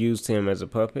Palpatine just used him as a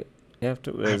puppet.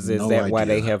 After is that why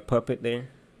they have Puppet there?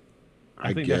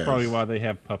 I think that's probably why they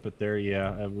have Puppet there.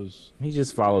 Yeah, it was. He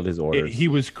just followed his orders. He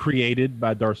was created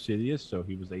by Darth Sidious, so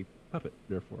he was a puppet,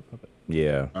 therefore a puppet.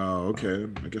 Yeah. Oh, okay.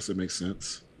 I guess it makes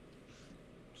sense.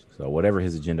 So whatever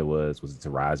his agenda was it to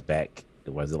rise back?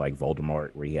 Was it like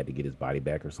Voldemort, where he had to get his body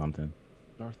back or something?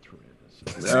 Darth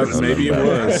Tyrannus. Maybe it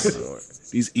was.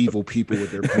 These evil people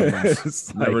with their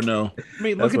plans. Never know. I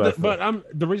mean, look at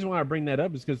the reason why I bring that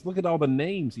up is because look at all the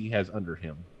names he has under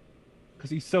him.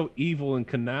 Because he's so evil and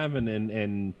conniving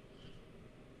and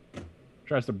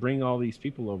tries to bring all these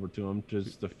people over to him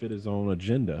just to fit his own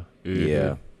agenda. Mm-hmm.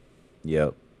 Yeah.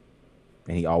 Yep.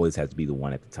 And he always has to be the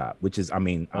one at the top, which is, I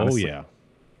mean, honestly,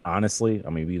 honestly, I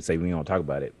mean, we would say we don't talk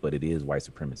about it, but it is white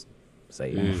supremacy.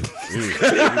 Say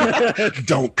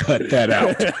don't cut that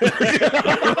out.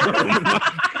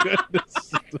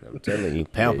 I'm telling you,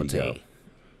 Palpatine.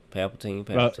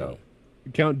 Palpatine.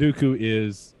 Count Dooku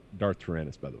is Darth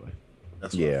Tyrannus, by the way.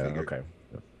 That's what I figured. Okay.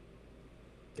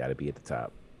 Got to be at the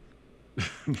top.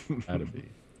 Gotta be.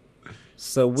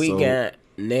 So we got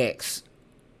next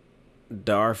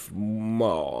Darth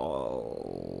Maul.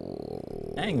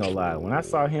 I ain't gonna lie. When I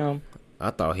saw him, I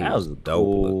thought he was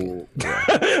dope looking. Yeah.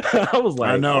 I was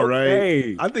like, I know, okay.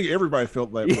 right? I think everybody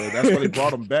felt that way. That's why they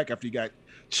brought him back after he got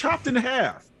chopped in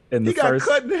half. And he got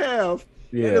cut in half.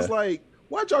 Yeah. And it's like,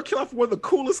 why'd y'all kill off one of the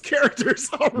coolest characters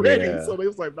already? Yeah. So they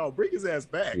was like, no, bring his ass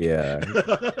back. Yeah.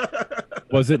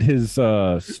 Was it his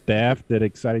staff that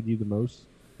excited you the most?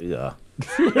 Yeah.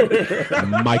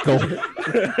 Michael.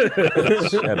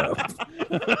 Shut up.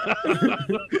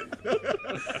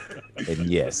 And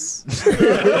yes.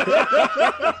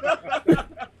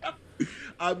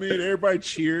 I mean, everybody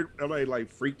cheered. Everybody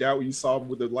like freaked out when you saw him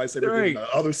with the lightsaber on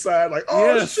the other side. Like,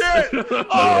 oh shit!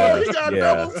 Oh, he got a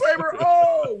double saber.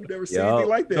 Oh, we never seen anything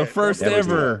like that. The first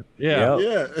ever. Yeah.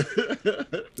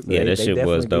 Yeah, that shit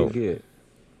was dope. It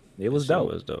was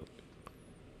dope.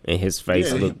 And his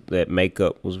face looked, that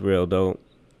makeup was real dope.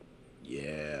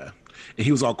 Yeah. And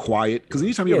he was all quiet. Because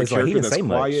anytime you have a character that's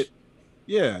quiet,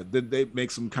 then they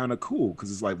make them kind of cool.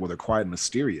 Because it's like, well, they're quiet and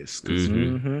mysterious.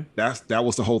 That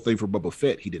was the whole thing for Boba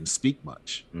Fett. He didn't speak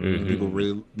much. People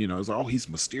really, it's like, oh, he's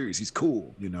mysterious. He's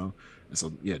cool, And so,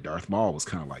 Darth Maul was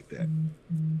kind of like that.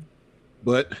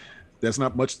 But there's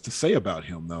not much to say about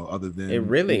him, though, other than... It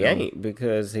really ain't,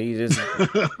 because he just...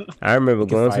 I remember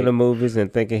going to the movies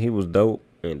and thinking he was dope.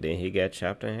 And then he got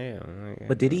chopped in half.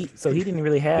 But did he? So he didn't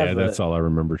really have. Yeah, that's all I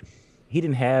remember. He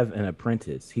didn't have an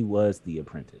apprentice. He was the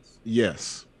apprentice.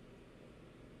 Yes.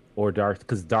 Or Darth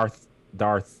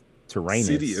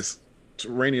Tyrannus.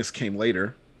 Tyrannus came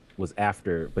later. Was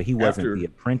after, but he wasn't the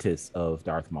apprentice of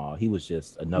Darth Maul. He was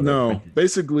just another. No, apprentice.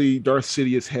 basically, Darth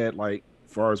Sidious had like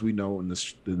far as we know in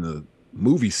the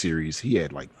movie series, he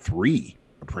had like 3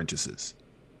 apprentices,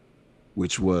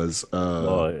 which was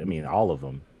well, I mean, all of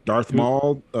them. Darth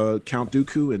Maul, Count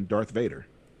Dooku, and Darth Vader.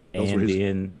 And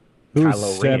then who's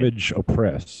Kylo Savage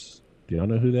Opress? Do y'all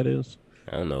know who that is?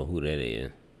 I don't know who that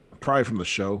is. Probably from the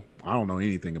show. I don't know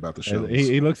anything about the show.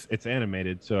 He looks. It's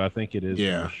animated, so I think it is from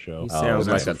the show. He sounds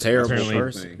like a terrible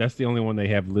person. That's the only one they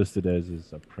have listed as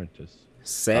his apprentice.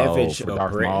 Savage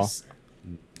Opress.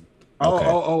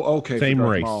 Okay. Same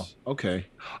race. Maul. Okay.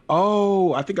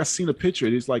 Oh, I think I've seen a picture.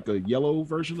 It's like a yellow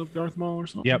version of Darth Maul or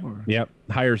something. Yep.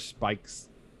 Higher spikes.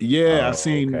 Yeah, I've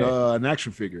seen an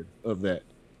action figure of that.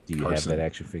 Do you have that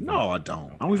action figure? No, I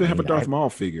don't. I don't even have a Darth Maul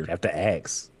figure. You have to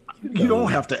ask. You don't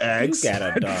have to ask. You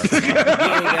got a Darth Maul. You ain't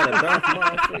got a Darth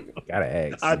Maul figure. Gotta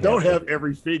ask. I don't have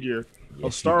every figure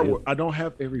of Star Wars. I don't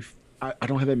have every. I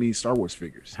don't have that many Star Wars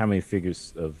figures. How many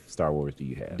figures of Star Wars do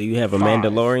you have? Do you have a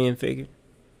Mandalorian figure?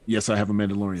 Yes, I have a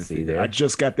Mandalorian figure. There? I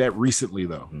just got that recently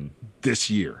though, this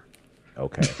year.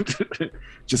 Okay.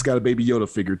 Just got a Baby Yoda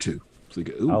figure too. So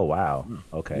oh wow.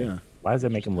 Okay. Yeah. Why does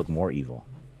that make him look more evil?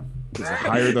 Because the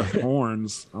higher the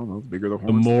horns, I don't know, the bigger the horns,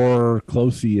 the more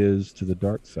close he is to the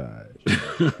dark side.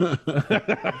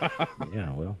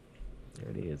 Yeah, well, there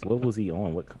it is. What was he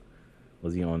on? What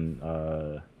was he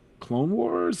on? Clone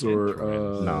Wars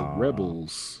or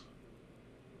Rebels?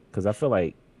 Because I feel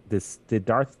like did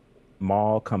Darth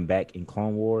Maul come back in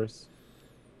Clone Wars?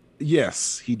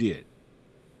 Yes, he did.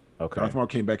 Okay. Darth Maul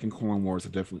came back in Clone Wars,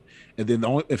 definitely. And then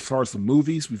as far as the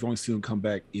movies, we've only seen him come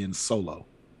back in Solo.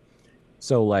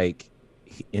 So, like,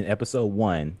 in episode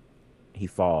 1, he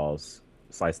falls,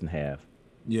 sliced in half.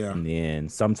 Yeah. And then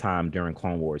sometime during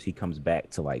Clone Wars, he comes back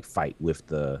to, like, fight with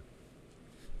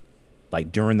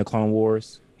during the Clone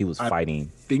Wars, he was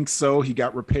fighting. I think so. He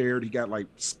got repaired. He got, like,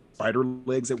 spider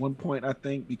legs at one point, I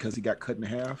think, because he got cut in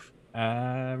half.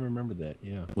 I remember that,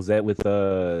 yeah. Was that with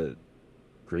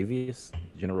Grievous?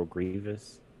 General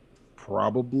Grievous?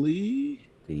 Probably.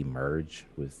 Did he merge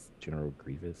with General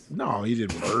Grievous? No, he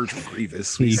didn't merge with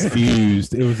Grievous. He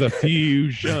fused. It was a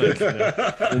fusion.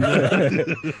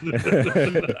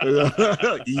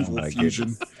 Evil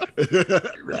fusion.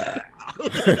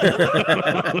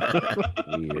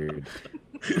 Weird.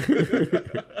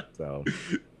 So,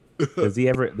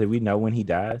 did we know when he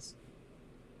dies?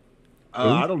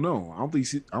 I don't know. I don't think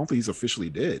he's officially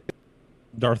dead.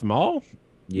 Darth Maul?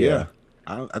 Yeah.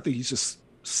 I think he's just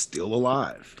still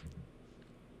alive.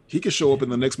 He could show up in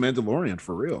the next Mandalorian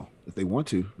for real if they want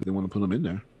to. If they want to put him in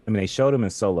there. I mean, they showed him in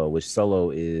Solo, which Solo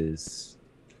is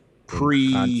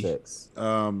context.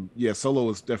 Solo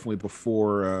is definitely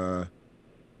before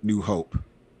New Hope.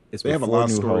 They have a lot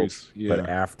of stories, but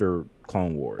after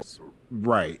Clone Wars,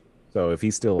 right? So if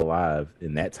he's still alive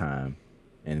in that time,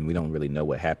 and we don't really know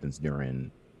what happens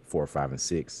during 4, 5, and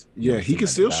 6. Yeah, he can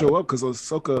still show up because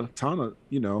Ahsoka Tano,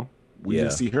 we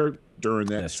didn't see her during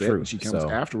that set when she comes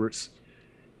afterwards.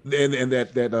 And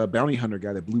that bounty hunter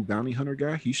guy, that blue bounty hunter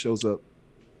guy, he shows up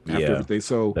after everything.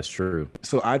 So that's true.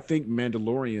 So I think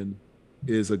Mandalorian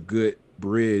is a good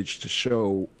bridge to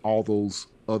show all those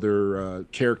other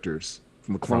characters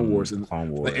from the Clone Wars and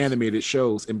the animated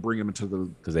shows and bring them into the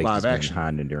live action.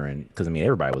 Hiding because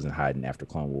everybody wasn't hiding after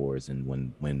Clone Wars, and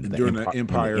when the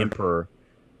Emperor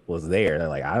was there, they're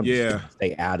like, I'm just gonna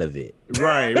stay out of it.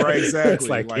 Right, exactly. It's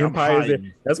like Empire.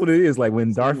 That's what it is. Like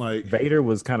when Darth Vader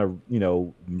was kind of,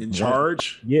 in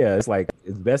charge. Yeah, it's like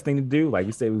it's the best thing to do. Like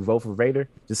we say, we vote for Vader.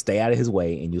 Just stay out of his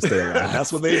way, and you'll stay alive.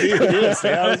 That's what they did. Yeah,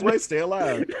 stay out of his way, stay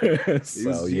alive. He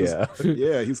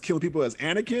was killing people as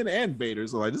Anakin and Vader.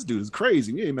 So like, this dude is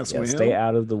crazy. We ain't messing with him. Stay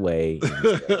out of the way.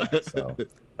 So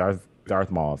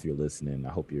Darth Maul, if you're listening, I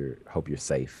hope you're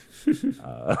safe. If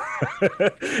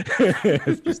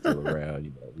you're still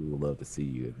around, we would love to see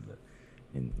you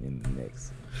in the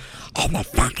next. And the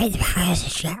fucking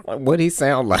what he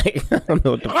sound like? I don't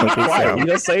know what the fuck he sound. He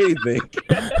don't say anything.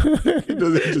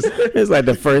 It's like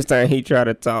the first time he tried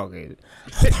to talk. I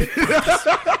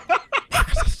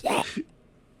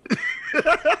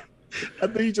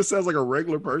think he just sounds like a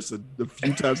regular person the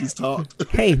few times he's talked.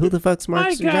 Hey, who the fuck's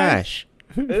Mark Josh?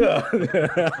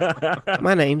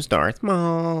 My name's Darth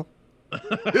Maul.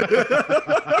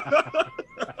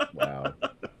 Wow.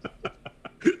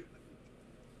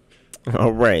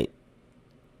 All right.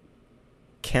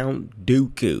 Count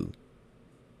Dooku,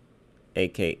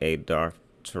 a.k.a. Darth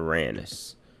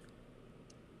Tyrannus.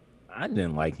 I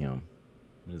didn't like him.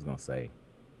 I'm just going to say.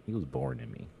 He was boring to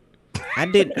me.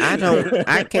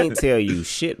 I can't tell you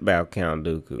shit about Count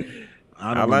Dooku.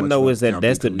 All I know is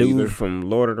that's the dude from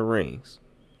Lord of the Rings.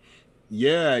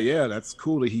 Yeah, that's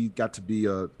cool that he got to be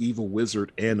a evil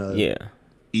wizard and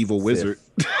evil wizard.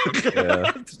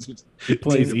 Yeah. He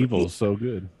plays evil so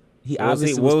good. What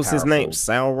was his name?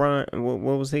 Sauron?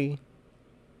 What was he?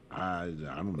 I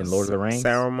don't know. In Lord of the Rings?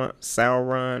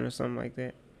 Sauron or something like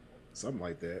that? Something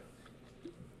like that.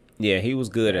 Yeah, he was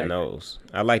good in those.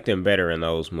 I liked him better in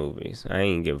those movies. I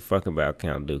ain't give a fuck about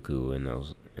Count Dooku in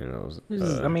those.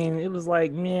 I mean, it was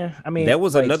like, yeah. I mean, that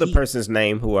was like another person's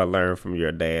name who I learned from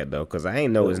your dad though, because I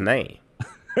ain't know his name.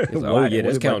 Oh yeah,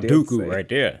 that's Count Dooku right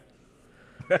there.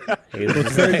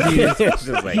 It's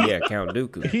just like, yeah, Count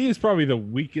Dooku. He is probably the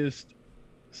weakest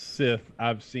Sith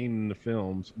I've seen in the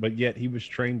films, but yet he was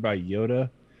trained by Yoda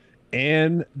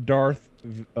and Darth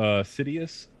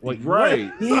Sidious. Like,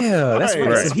 right? What? Yeah, that's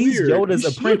right. So he's Yoda's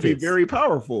apprentice. Be very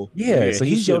powerful. Yeah, so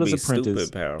he's Yoda's apprentice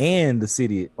and the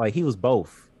Sidious. Like, he was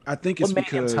both. I think it's what made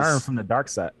him turn from the dark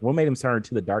side. What made him turn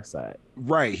to the dark side?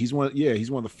 Right. He's one. Yeah,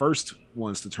 he's one of the first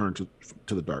ones to turn to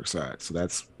the dark side. So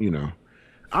that's,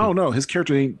 I don't know. His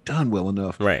character ain't done well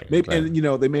enough. Right. Maybe, and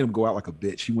they made him go out like a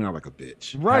bitch. He went out like a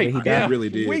bitch. Right. He really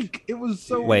did. Weak. It was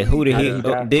so. Wait, who did he?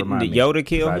 Didn't Yoda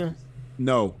kill him?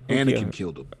 No, Anakin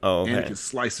killed him. Oh, okay. Anakin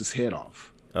sliced his head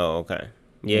off. Oh, okay.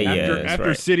 Yeah.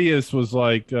 After Sidious was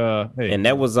like, hey. And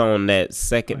that was on that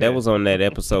second. That was on that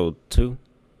episode 2.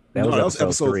 That was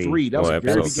episode 3. That was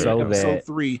episode 3. Episode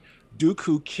 3.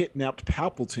 Dooku kidnapped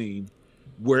Palpatine,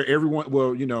 where everyone.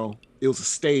 Well, it was a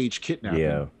stage kidnapping.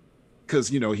 Yeah. Because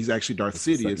he's actually Darth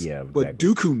Sidious. Yeah, but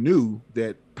Dooku knew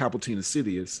that Palpatine is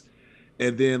Sidious,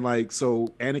 and then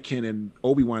so Anakin and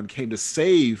Obi-Wan came to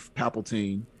save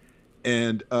Palpatine,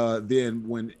 and then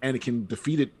when Anakin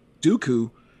defeated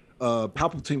Dooku,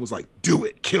 Palpatine was like, "Do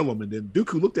it, kill him," and then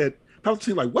Dooku looked at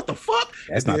Palpatine like, "What the fuck?"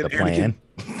 That's not the plan.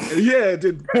 Yeah,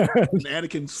 then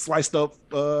Anakin sliced up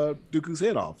Dooku's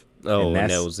head off. Oh, and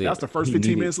that was it. That's the first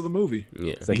 15 minutes of the movie.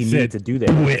 Yeah. So he needed to do that.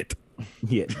 Do it.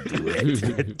 Yeah, do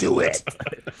it. Do it.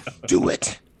 Do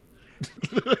it.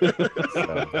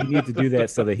 So he needs to do that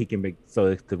so that he can make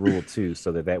the rule 2,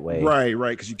 so that way, right,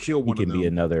 because you kill one. He of can them. be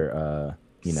another,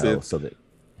 Sith. so that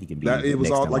he can be. It was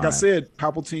all like I said.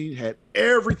 Palpatine had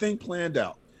everything planned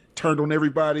out. Turned on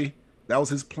everybody. That was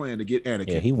his plan to get Anakin.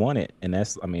 Yeah, he wanted, and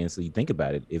that's. I mean, so you think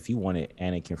about it. If he wanted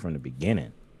Anakin from the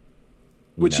beginning,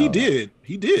 which he did.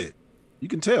 You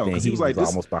can tell because he was like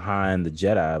almost behind the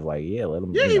Jedi. Like, yeah, let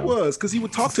him. Yeah, he was, because he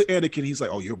would talk to Anakin. He's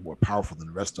like, "Oh, you're more powerful than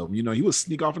the rest of them." He would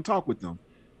sneak off and talk with them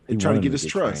and try to get his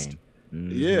trust.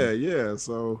 Mm-hmm. Yeah.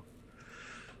 So,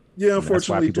 yeah,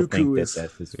 unfortunately, Dooku is.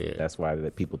 That's why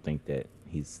people think that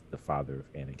he's the father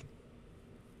of Anakin.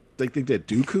 They think that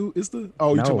Dooku is the.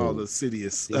 Oh, you're talking about the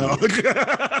Sidious.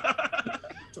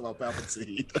 Talking about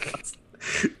Palpatine.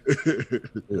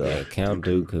 Count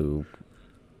Dooku.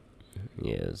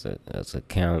 Yeah, that's a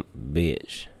Count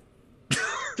bitch.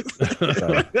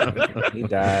 So, he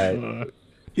died.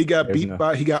 He got he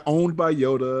got owned by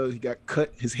Yoda. He got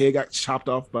cut. His head got chopped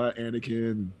off by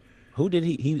Anakin. Who did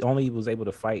he only was able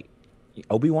to fight?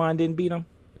 Obi-Wan didn't beat him?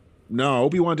 No,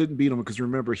 Obi-Wan didn't beat him, because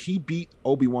remember, he beat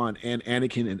Obi-Wan and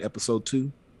Anakin in episode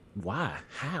 2. Why?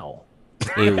 How?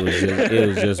 It was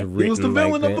just written. He was the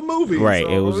villain of the movie. Right.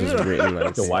 So, it was just written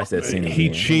like to watch that scene.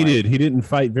 He cheated. He didn't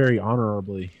fight very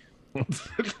honorably.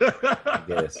 I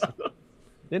guess.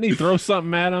 Didn't he throw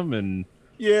something at him and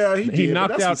he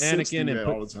knocked out Anakin and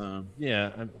all the time.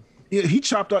 Yeah, he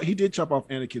chopped off. He did chop off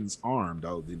Anakin's arm,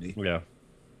 though, didn't he? Yeah.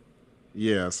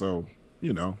 Yeah. So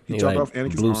he chopped off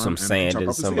Anakin's blew arm. Some sand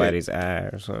in somebody's eye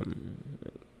or something.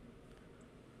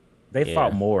 They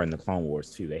fought more in the Clone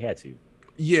Wars too. They had to.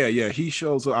 Yeah. He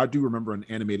shows. I do remember an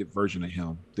animated version of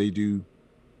him. They do.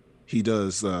 He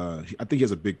does. I think he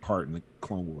has a big part in the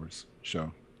Clone Wars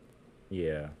show.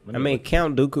 Yeah. I mean,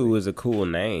 Count Dooku is a cool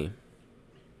name.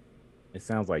 It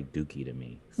sounds like Dookie to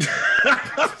me.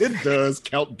 It does,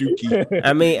 Count Dookie.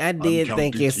 I mean, I did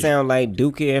think it sounded like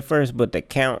Dookie at first, but the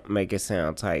Count make it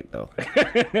sound tight though.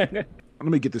 Let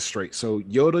me get this straight. So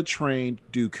Yoda trained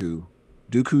Dooku.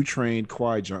 Dooku trained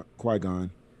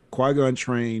Qui-Gon. Qui-Gon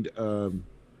trained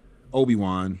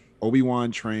Obi-Wan.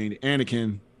 Obi-Wan trained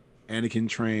Anakin. Anakin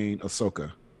trained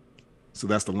Ahsoka. So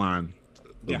that's the line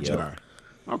of Jedi.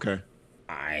 Okay.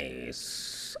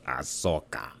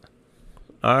 Ahsoka.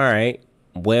 All right.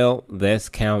 Well, that's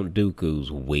Count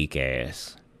Dooku's weak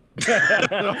ass.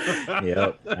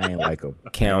 Yep. I ain't like him.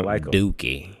 Count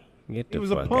Dookie. Get the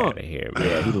fuck out of here, man.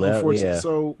 Yeah, he left. Yeah.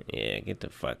 So get the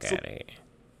fuck out of here.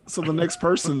 So the next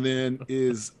person then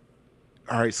is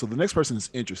all right. So the next person is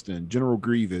interesting. General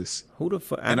Grievous. Who the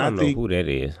fuck? I don't know who that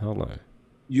is. Hold on.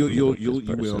 You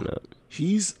will.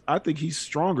 I think he's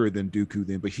stronger than Dooku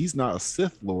then, but he's not a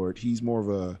Sith Lord. He's more of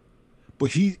a,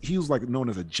 but he was like known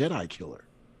as a Jedi killer.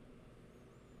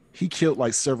 He killed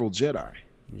like several Jedi.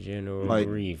 General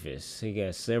Grievous. He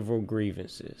got several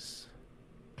grievances.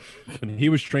 And he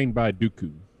was trained by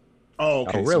Dooku. Oh,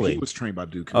 okay. Oh, really? So he was trained by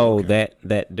Dooku. Oh, okay.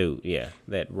 that dude, yeah,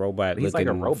 that robot. He's like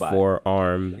a robot.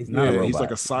 Four-arm. He's not a robot. He's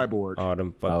like a cyborg. All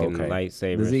them fucking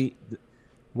lightsabers.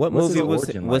 What's movie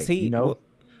was he? You know?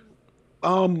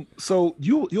 So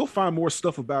you'll find more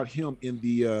stuff about him in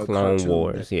the Clone cartoon,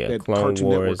 Wars, Clone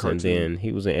Wars, and then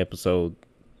he was in episode.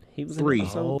 He was 3. in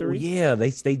episode 3. Yeah,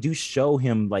 they do show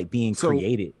him like being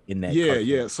created in that. Yeah, cartoon.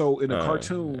 yeah. So in the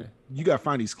cartoon, you gotta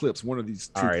find these clips. One of these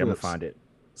two clips. I'm gonna find it.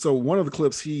 So one of the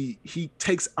clips, he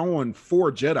takes on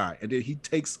 4 Jedi, and then he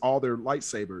takes all their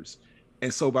lightsabers.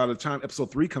 And so by the time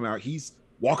episode 3 come out, he's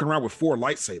walking around with 4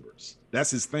 lightsabers. That's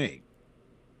his thing.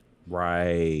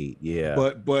 Right. Yeah.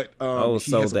 But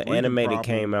so the animated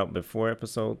came out before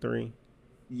episode 3.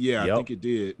 Yeah, I think it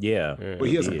did. Yeah. But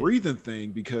he has a breathing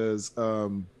thing because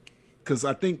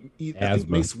I think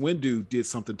Mace Windu did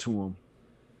something to him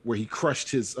where he crushed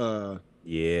his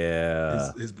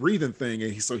his breathing thing,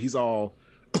 and he's all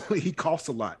he coughs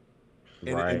a lot.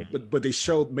 Right. But they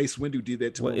showed Mace Windu did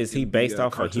that to him. Is he based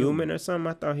off a human or something?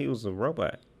 I thought he was a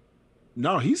robot.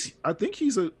 No, I think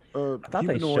he's a I thought humanoid.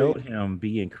 they showed him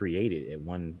being created at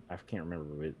one. I can't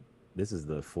remember it. This is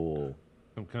the full.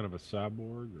 Some kind of a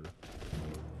cyborg, or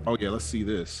Oh yeah, let's see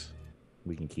this.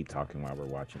 We can keep talking while we're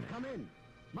watching it. Come in,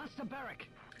 Master Barrack.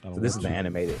 So this is the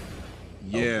animated.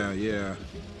 Yeah, yeah.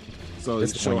 So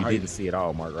This it is show one how you didn't see at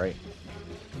all, Mark, right?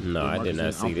 No, I did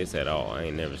not see this at all. I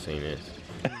ain't never seen this.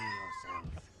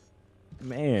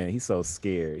 Man, he's so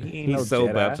scared. He ain't He's no so Jedi.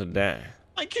 about to die.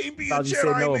 I can't be a Thought you Jedi.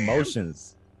 said no man.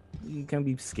 emotions. You can't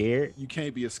be scared. You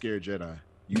can't be a scared Jedi.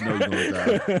 You know you're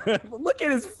gonna die. Look at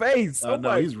his face. Oh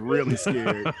no, he's really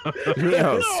scared.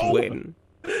 Yeah, sweating.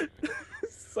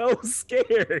 So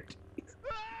scared.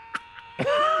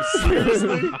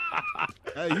 Seriously?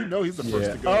 Hey, you know he's the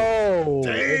first to go. Oh,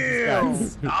 damn! it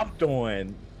just got stomped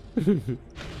on.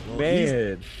 Well,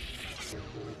 Man.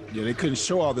 Yeah, they couldn't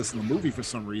show all this in the movie for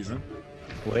some reason.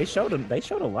 Well, they showed him. They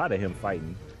showed a lot of him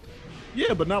fighting.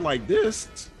 Yeah, but not like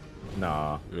this.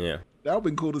 Nah. Yeah. That would've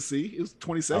been cool to see. It was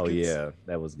 20 seconds. Oh yeah,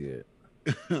 that was good.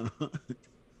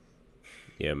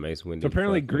 Yeah, Mace Windu. So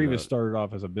apparently Grievous started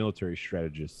off as a military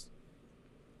strategist.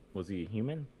 Was he a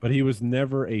human? But he was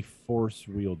never a force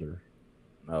wielder.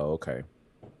 Oh, okay.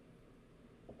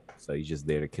 So he's just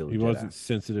there to kill. He wasn't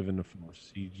sensitive in the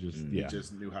force. He just He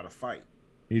just knew how to fight.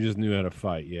 He just knew how to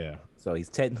fight. Yeah. So he's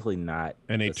technically not.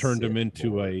 And they turned him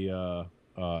into Lord.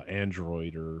 a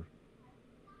android or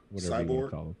whatever you Cyborg? want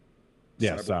to call him.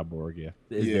 Yeah, cyborg.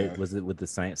 Yeah. Was it with the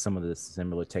same some of the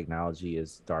similar technology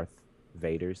as Darth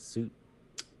Vader's suit?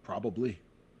 Probably.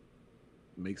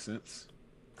 Makes sense.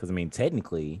 Because I mean,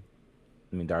 technically,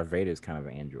 Darth Vader is kind of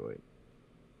an android.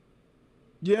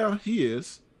 Yeah, he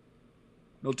is.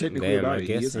 No technically Damn, about I it.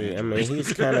 guess.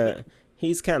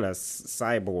 He's kind of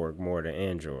cyborg more than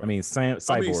android. I mean,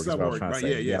 cyborg is what I was trying to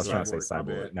say. Yeah, I was trying to say cyborg,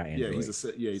 cyborg, not android. Yeah, he's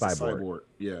a cyborg.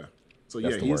 Yeah. So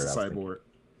That's yeah, the he's word a I was cyborg.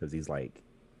 Because he's like.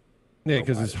 Yeah,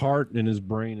 because his heart and his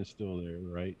brain is still there,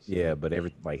 right? So. Yeah, but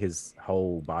his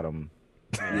whole bottom.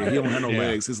 Yeah, he don't have no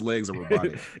legs. His legs are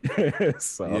robotic.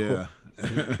 So yeah.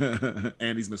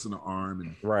 And he's missing an arm,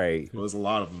 and right. Well, there's a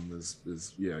lot of them.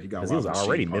 He got. He was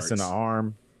already missing parts. an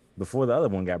arm before the other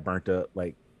one got burnt up.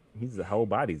 Like the whole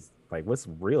body's like, what's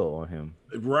real on him?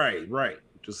 Right.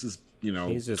 Just his,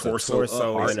 he's just torso a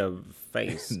torso and a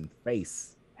face.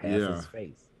 Half his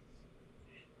face.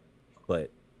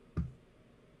 But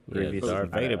yeah,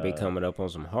 Darth Vader be coming up on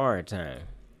some hard time.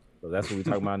 So that's what we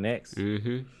talking about next.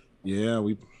 Mm-hmm.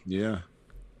 Yeah.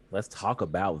 Let's talk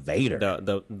about Vader.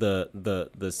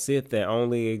 The Sith that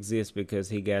only exists because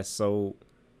he got so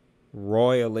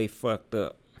royally fucked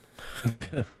up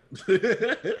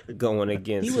going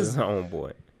against his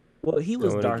homeboy. Well, he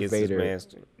was Darth Vader.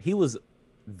 He was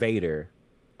Vader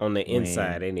on the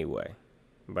inside anyway.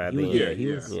 By the end, he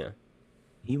was.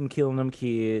 He was killing them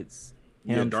kids.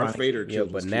 Darth Vader. Yeah,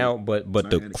 but now, but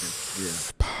the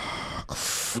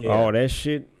all that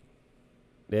shit.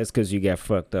 That's because you got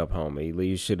fucked up, homie.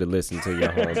 You should have listened to your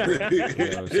homie. You know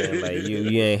what I'm saying? Like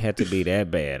you ain't had to be that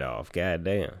bad off.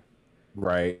 Goddamn.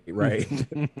 Right.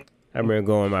 I remember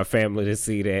going with my family to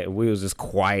see that. We was just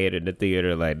quiet in the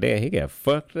theater, like, damn, he got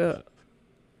fucked up.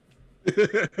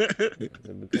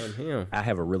 It become him. I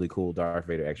have a really cool Darth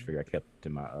Vader action figure I kept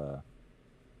in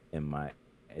my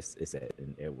it's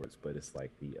in Edwards, but it's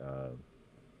like the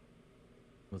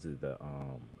what's it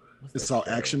it's all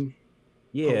action.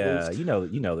 Yeah, you know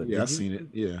that. Yeah, I've seen it.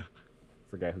 Yeah,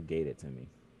 forgot who gave it to me.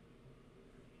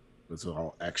 It's an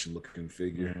all action looking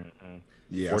figure. Mm-hmm.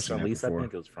 Yeah, Force Unleashed. I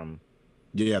think it was from.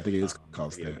 Yeah, I think it is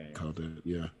called that.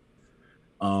 Yeah.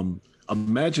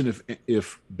 Imagine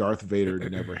if Darth Vader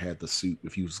never had the suit,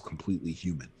 if he was completely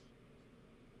human.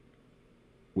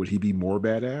 Would he be more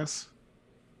badass?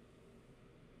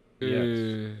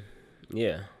 Yes.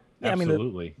 Yeah.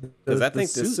 Absolutely. Because I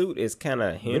think the suit is kind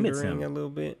of hindering a little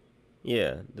bit.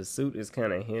 Yeah, the suit is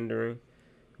kind of hindering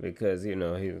because he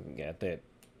got that.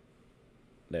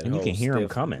 And you can hear him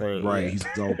coming. Thing. Right, he's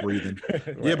all breathing.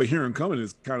 Right. Yeah, but hearing him coming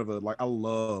is kind of I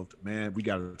loved, man. We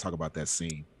got to talk about that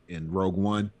scene in Rogue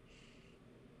One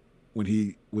when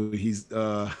he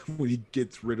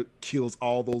kills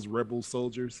all those rebel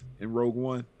soldiers in Rogue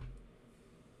One.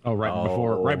 Oh,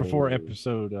 right before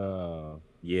episode.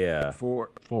 Four.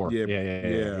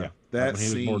 Yeah. That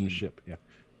scene. Ship. Yeah.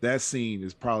 That scene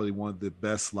is probably one of the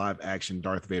best live action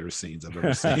Darth Vader scenes I've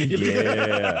ever seen.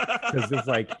 Yeah, because it's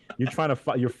like you're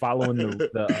following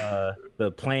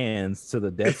the plans to the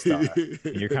Death Star,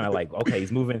 and you're kind of like, okay,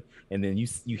 he's moving, and then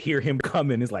you hear him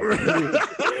coming. It's like,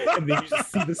 and then you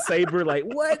just see the saber, like,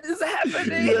 what is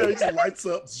happening? Yeah, it just lights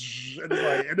up, and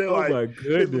then oh my goodness,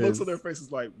 it looks on their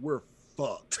faces like we're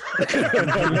fucked.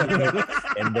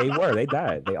 And they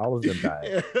died. All of them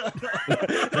died.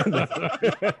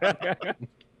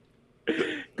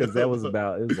 Because it was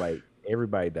like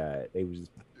everybody died. They was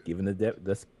just giving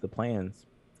the plans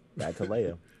back to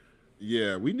Leia.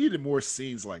 Yeah, we needed more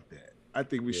scenes like that. I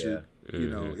think we should,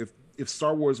 if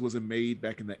Star Wars wasn't made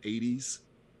back in the 80s,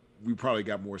 we probably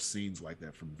got more scenes like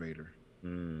that from Vader.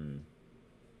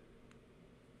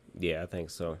 Yeah, I think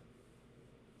so.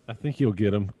 I think you'll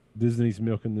get them. Disney's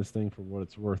milking this thing for what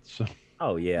it's worth. So.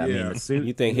 Oh yeah, I mean the suit.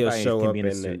 You think he'll show up in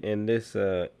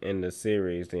the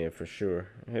series? Then for sure,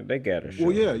 they got to show.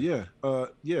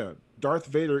 Well, yeah. Darth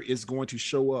Vader is going to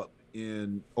show up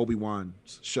in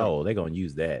Obi-Wan's show. Oh, they're gonna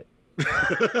use that.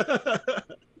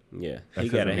 Yeah, he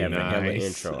got to have a hell of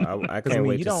intro. I can't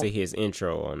wait to see his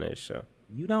intro on that show.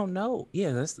 You don't know.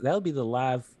 Yeah, that'll be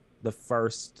the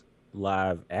first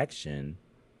live action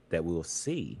that we'll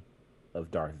see of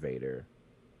Darth Vader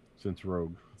since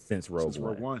Rogue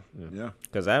One. Yeah.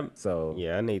 Because I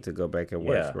need to go back and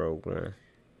watch Rogue One.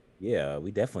 Yeah, we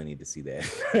definitely need to see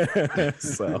that.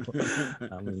 So,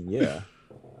 I mean, yeah.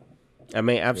 I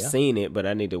mean, I've seen it, but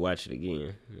I need to watch it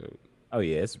again. Oh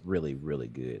yeah, it's really, really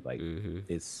good. Like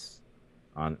it's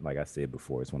like I said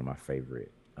before, it's one of my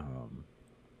favorite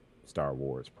Star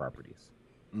Wars properties.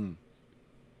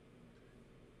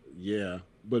 Yeah,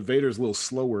 but Vader's a little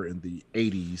slower in the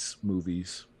 80s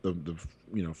movies, the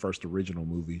first original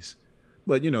movies.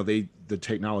 But the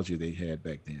technology they had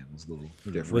back then was a little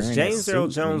different. Was James Earl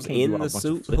Jones in the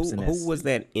suit? Who was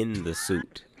that in the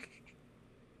suit?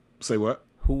 Say what?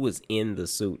 Who was in the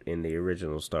suit in the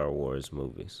original Star Wars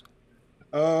movies?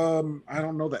 I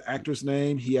don't know the actor's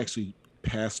name. He actually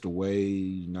passed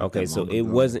away. Okay, so it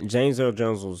wasn't James Earl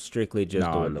Jones was strictly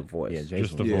just doing the voice. Yeah,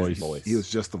 just the voice. He was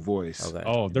just the voice. Okay.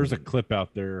 Oh, there's a clip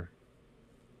out there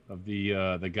of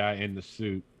the guy in the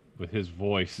suit with his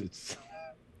voice. It's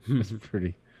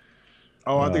pretty.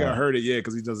 Oh, I think I heard it. Yeah,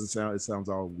 because he doesn't sound. It sounds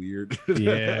all weird.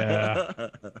 Yeah.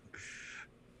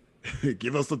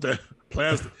 Give us the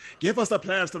plans. Give us the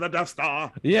plans to the Death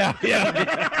Star. Yeah.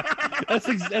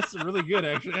 That's really good.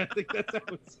 Actually, I think that's how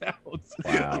it sounds.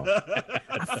 Wow.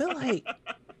 I feel like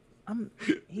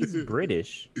he's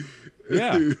British.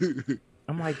 Yeah.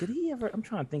 I'm like, did he ever? I'm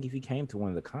trying to think if he came to one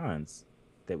of the cons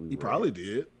that we. He probably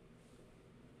did.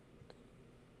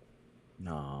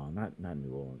 No, not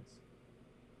New Orleans.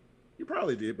 He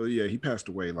probably did, but yeah, he passed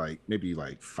away maybe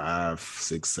 5,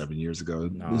 6, 7 years ago.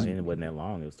 No, it wasn't that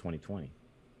long. It was 2020.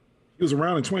 He was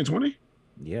around in 2020?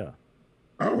 Yeah.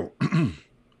 Oh.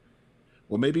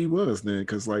 Well, maybe he was then,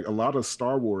 because a lot of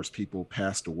Star Wars people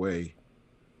passed away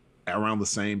around the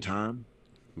same time.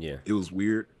 Yeah. It was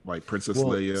weird, like Princess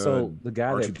Leia. So the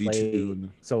guy that R2-D2 played.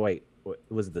 So wait,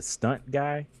 was it the stunt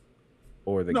guy,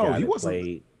 or the guy that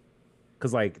played?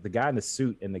 Because the guy in the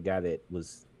suit and the guy that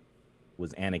was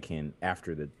Anakin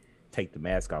after the take the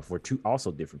mask off were two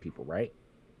also different people, right?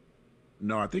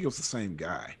 No, I think it was the same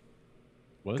guy.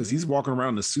 Because he's walking around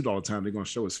in the suit all the time. They're going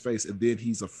to show his face, and then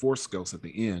he's a Force ghost at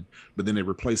the end. But then they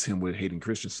replace him with Hayden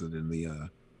Christensen in the.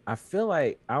 I feel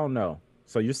like I don't know.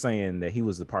 So you're saying that he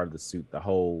was the part of the suit the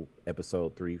whole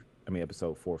episode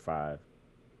 4, 5.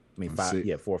 5.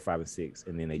 Yeah, 4, 5, and 6,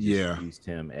 and then they just used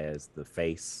him as the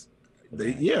face.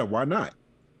 Why not?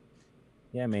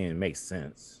 Yeah, I mean it makes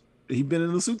sense. He's been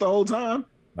in the suit the whole time.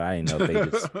 But I didn't know if they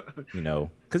just,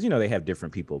 because they have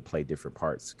different people play different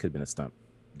parts. Could have been a stunt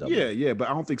double. Yeah, but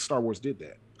I don't think Star Wars did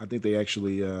that. I think they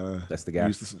actually that's the guy.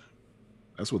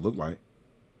 That's what it looked like.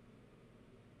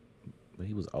 But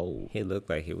he was old. He looked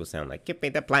like he would sound like, "Give me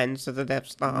the plans to the Death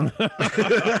Star."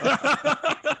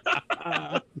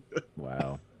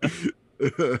 Wow.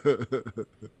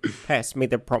 Pass me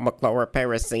the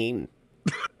promochloroparacine.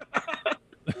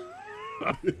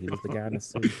 He was the guy in the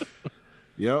suit.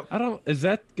 Yep. Is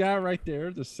that guy right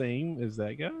there the same as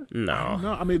that guy? No.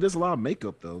 No, I mean, there's a lot of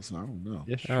makeup though, so I don't know.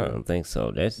 Yes, I don't think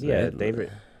so. That's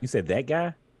David. You said that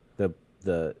guy?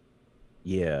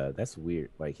 Yeah, that's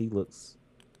weird. Like he looks.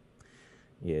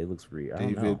 Yeah, it looks weird.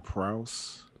 David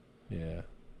Prowse. Yeah.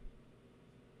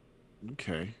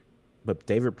 Okay. But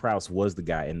David Prowse was the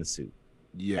guy in the suit.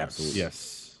 Yes. Absolutely.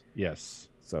 Yes.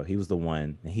 So he was the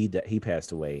one, and he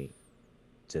passed away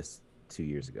just 2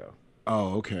 years ago.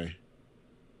 Oh, okay.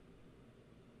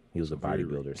 He was a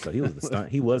bodybuilder, so he was the stunt.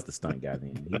 He was the stunt guy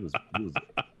then. He was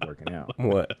working out.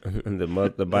 What the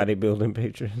bodybuilding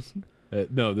pictures?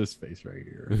 No, this face right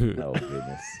here. Oh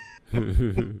goodness.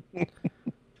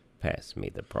 Pass me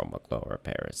the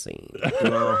promochloroparacine.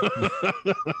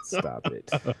 Stop it.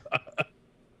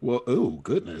 Well, oh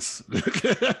goodness.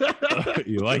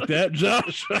 You like that,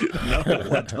 Josh? No,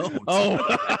 I don't.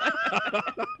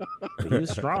 But he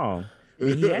was strong.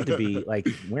 And he had to be like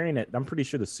wearing it. I'm pretty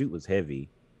sure the suit was heavy.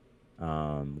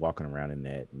 Walking around in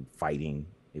that and fighting.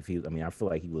 I feel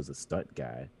like he was a stunt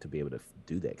guy to be able to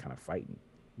do that kind of fighting.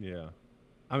 Yeah.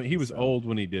 I mean, he was old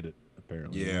when he did it,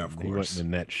 apparently. Yeah, of course. He wasn't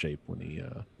in that shape when he...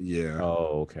 Yeah.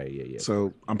 Oh, okay. Yeah.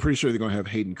 So I'm pretty sure they're going to have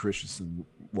Hayden Christensen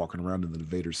walking around in the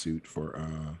Vader suit for...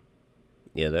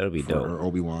 yeah, that'll be dope. Or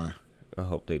Obi-Wan. I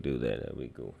hope they do that. That'll be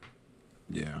cool.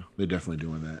 Yeah, they're definitely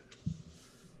doing that.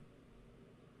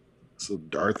 So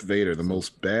Darth Vader, the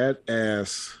most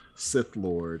badass Sith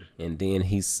Lord. And then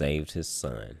he saved his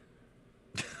son.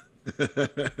 And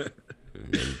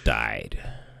then died.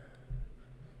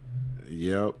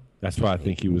 Yep. That's why I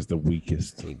think he was the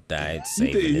weakest. He died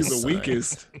saving his son. He's the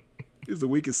weakest. He's the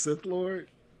weakest Sith Lord?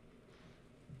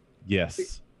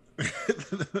 Yes.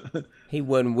 He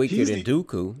wasn't weaker than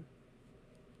Dooku.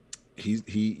 He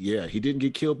didn't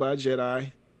get killed by a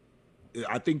Jedi.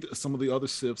 I think some of the other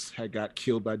Siths had got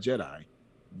killed by Jedi.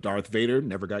 Darth Vader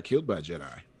never got killed by a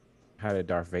Jedi. How did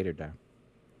Darth Vader die?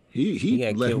 He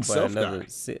got let killed himself by another die.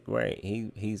 Sith, right?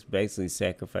 He's basically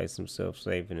sacrificed himself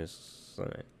saving his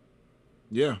son.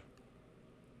 Yeah.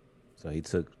 So he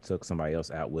took somebody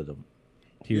else out with him.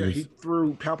 He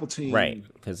threw Palpatine. Right,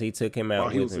 because he took him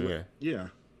out with him. Yeah.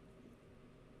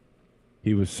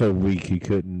 He was so weak he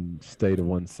couldn't stay to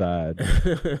one side.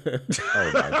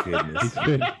 Oh my goodness.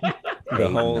 The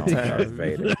whole time. Darth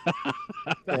Vader.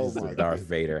 Oh my Darth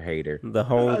Vader hater. The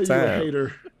whole You a time.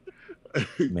 hater.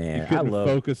 Man, He I couldn't love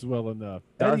focus well enough.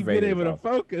 Darth How he been Vader's able to awesome.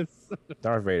 focus?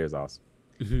 Darth Vader's awesome.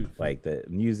 Like the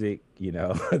music,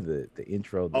 the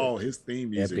intro. His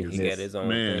theme music. epic- He got his own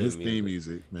Theme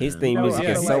music. Man. His theme music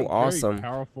is so awesome. Very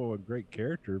powerful and great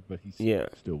character, but he's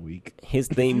still weak. His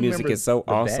theme music remember is so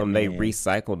the awesome. They Batman.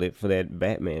 recycled it for that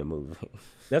Batman movie.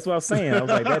 That's what I was saying. I was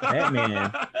like, that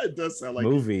Batman It does sound like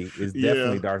movie is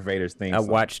definitely Darth Vader's theme I song.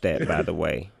 watched that, by the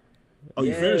way. Oh,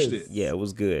 you finished it? Yeah, it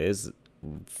was good. It's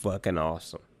fucking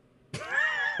awesome.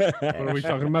 What are we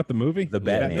talking about? The movie? The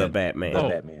Batman. The Batman. The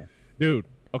Batman. Dude,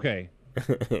 okay.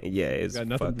 Yeah, it's Got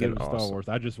nothing to do fucking with Star awesome. Wars.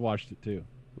 I just watched it too.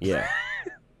 Yeah.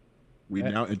 We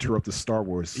now interrupt the Star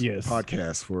Wars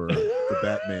podcast for the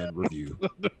Batman review.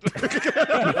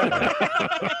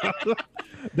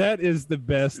 That is the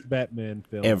best Batman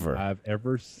film Ever. I've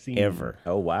ever seen. Ever.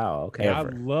 Oh wow. Okay.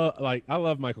 Ever. I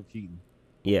love Michael Keaton,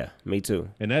 Yeah, me too.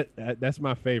 and that's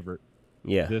my favorite.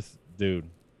 Yeah. This dude.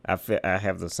 I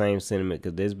have the same sentiment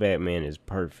because this Batman is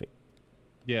perfect.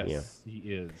 Yes, he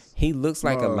is. He looks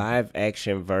like a live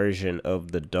action version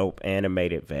of the dope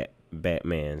animated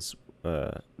Batmans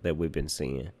that we've been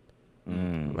seeing.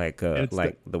 Like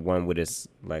the one with his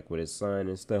son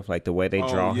and stuff. Like the way they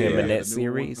draw him in that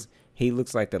series, he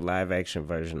looks like the live action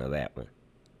version of that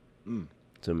one.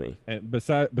 To me. And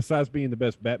besides being the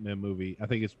best Batman movie, I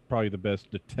think it's probably the best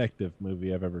detective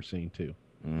movie I've ever seen too.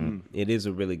 It is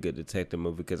a really good detective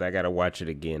movie because I got to watch it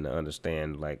again to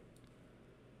understand like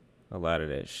a lot of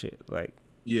that shit. Like,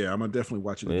 yeah, I'm gonna definitely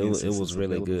watch it it again. was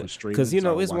really good because it's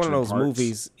one of those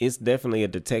movies. It's definitely a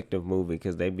detective movie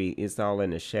because it's all in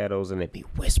the shadows and they be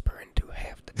whispering to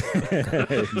half the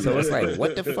time. So it's like,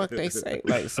 what the fuck they say?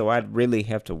 Like, so I'd really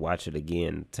have to watch it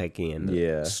again, take in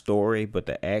the story, but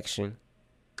the action,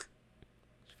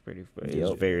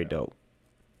 it's very dope.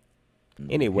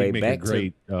 Anyway, He'd make back a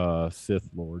great Sith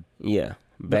Lord.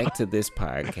 back to this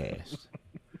podcast.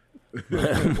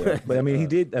 But I mean, he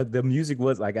did. The music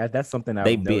was like that's something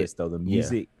I noticed though. The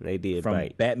music they did from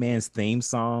Batman's theme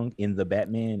song in the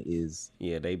Batman is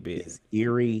is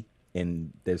eerie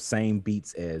and the same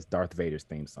beats as Darth Vader's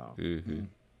theme song.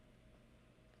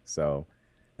 So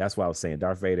that's why I was saying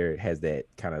Darth Vader has that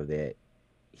kind of that.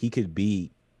 He could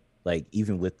be like,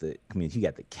 even with the, I mean, he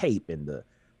got the cape and the,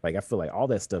 like, I feel like all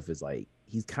that stuff is like,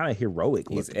 he's kind of heroic.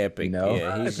 He's looking, epic. You know?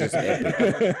 Yeah, he's just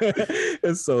epic.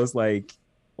 And so it's like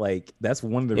that's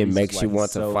one of the reasons makes you why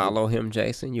want to follow him,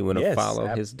 Jason. You want to follow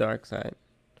his dark side.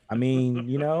 I mean,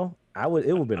 you know, it would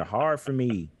have been hard for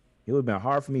me. It would have been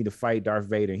hard for me to fight Darth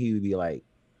Vader, and he would be like,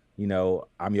 you know,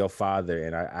 I'm your father,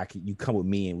 and I can, you come with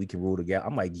me, and we can rule together.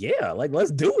 I'm like, yeah, like,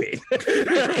 let's do it.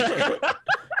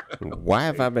 Why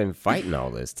have I been fighting all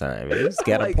this time? He's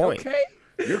got a point. Okay,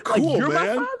 you're cool, like, you're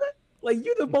man. my father. Like,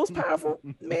 you're the most powerful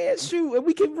man. Shoot, and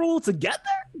we can rule together,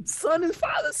 son and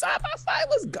father, side by side.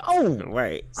 Let's go.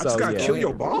 Right. I just gotta kill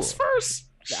your boss first.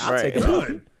 I'll take it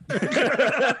on.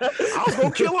 I was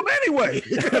gonna kill him anyway.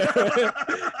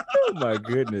 Oh my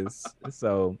goodness.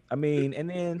 So I mean, and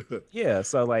then yeah,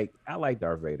 so like I like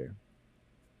Darth Vader.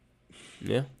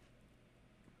 Yeah.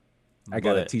 I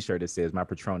got a T-shirt that says my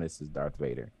Patronus is Darth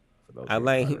Vader. For those I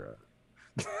like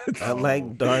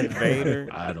Darth Vader.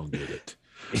 I don't get it.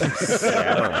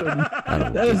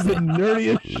 That is the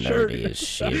nerdiest shirt. Nerdiest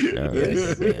shit. No,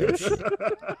 that's damn shit.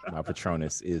 My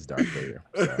Patronus is Darth Vader.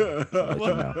 So, I'll let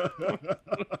you know.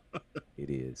 It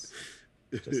is.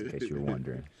 Just in case you were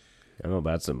wondering. I'm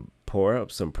about to pour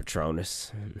up some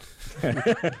Patronus. Is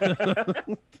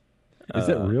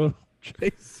that real,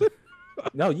 Jason?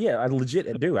 No, yeah, I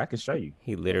legit do. I can show you.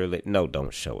 He literally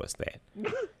don't show us that.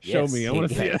 Show me. I want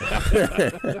to see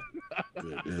it.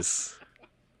 Goodness.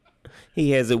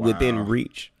 He has it within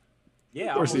reach.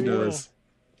 Yeah, of course he does.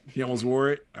 He almost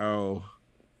wore it. Oh,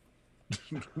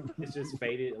 it's just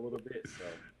faded a little bit, so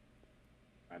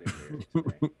I didn't wear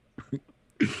it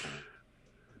today.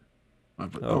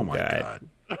 Oh my god.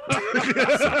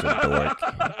 Such a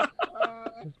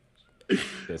dork.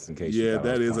 Just in case. Yeah,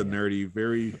 that is a nerdy.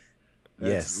 Very.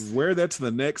 Yes. Wear that to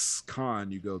the next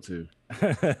con you go to.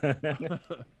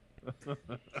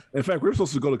 In fact, we're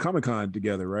supposed to go to Comic-Con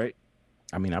together, right?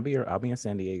 I mean, I'll be in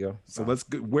San Diego. So let's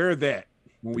wear that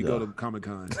when we go to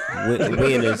Comic-Con.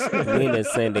 we in the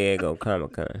San Diego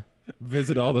Comic-Con.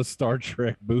 Visit all the Star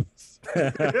Trek booths.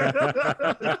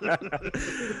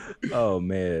 Oh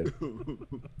man.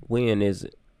 When is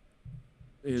it?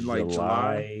 In like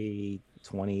July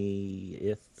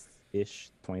 20th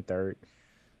ish, 23rd,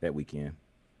 that weekend.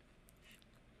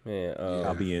 Man,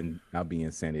 I'll be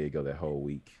in San Diego that whole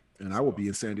week. And I will be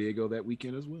in San Diego that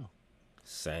weekend as well.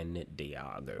 San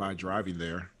Diego. By driving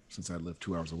there, since I live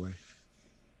 2 hours away.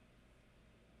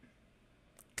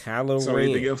 Kylo so Ren.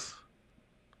 Anything else?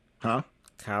 Huh?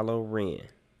 Kylo Ren.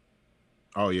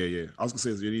 Oh yeah. I was gonna say,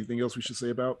 is there anything else we should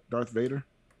say about Darth Vader?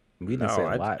 We didn't say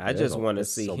a lot. I just want to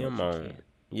see him on.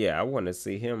 Yeah, I want to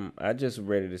see him. I just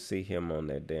ready to see him on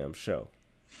that damn show.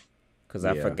 Because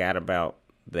I forgot about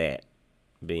that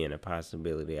being a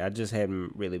possibility. I just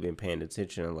hadn't really been paying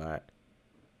attention a lot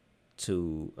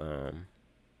to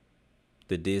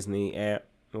the Disney app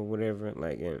or whatever.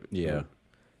 Like,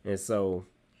 and so,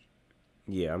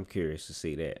 yeah, I'm curious to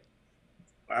see that.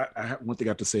 I have one thing I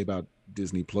have to say about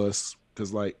Disney Plus,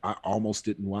 because like I almost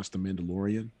didn't watch The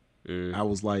Mandalorian. I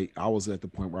was at the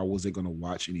point where I wasn't going to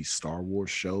watch any Star Wars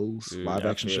shows, live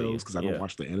action shows, because I don't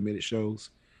watch the animated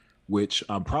shows, which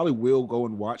I probably will go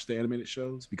and watch the animated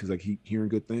shows because I keep hearing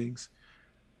good things.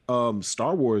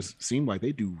 Star Wars seem like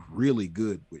they do really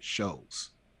good with shows,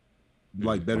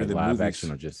 like better than live movies.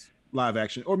 action or just live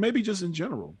action, or maybe just in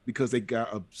general, because they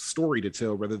got a story to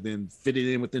tell rather than fit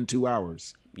it in within 2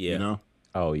 hours. Yeah. You know?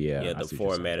 Oh yeah. Yeah, the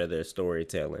format of their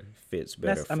storytelling fits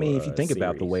better. I mean, if you think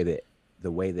about the way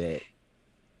that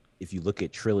if you look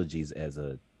at trilogies as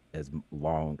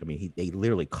long, I mean, they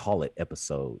literally call it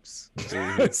episodes.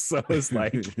 So it's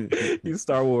like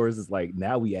Star Wars is like,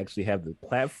 now we actually have the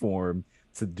platform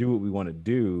to do what we want to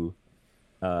do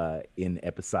in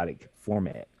episodic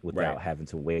format without having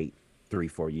to wait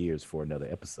 3-4 years for another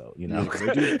episode. You know,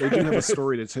 they do have a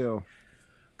story to tell.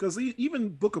 Because even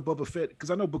Book of Boba Fett, because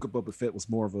I know Book of Boba Fett was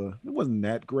it wasn't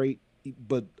that great,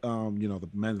 but the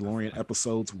Mandalorian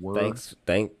episodes were.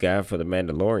 Thank God for the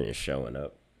Mandalorian showing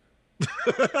up.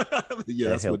 Yeah,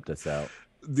 that helped us out.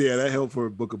 Yeah, that helped for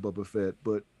Book of Boba Fett,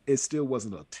 but it still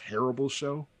wasn't a terrible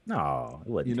show. No, it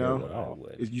wasn't terrible at all.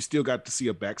 You still got to see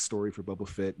a backstory for Boba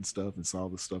Fett and stuff, and saw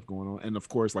the stuff going on. And of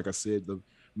course, like I said, the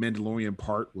Mandalorian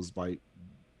part was like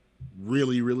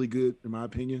really, really good in my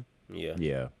opinion.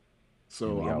 Yeah.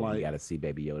 So we got to see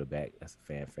Baby Yoda back. That's a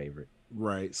fan favorite.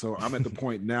 Right. So I'm at the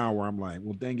point now where I'm like,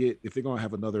 well, dang it, if they're gonna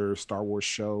have another Star Wars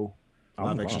show,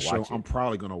 live action show, I'm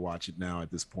probably gonna watch it now. At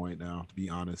this point now, to be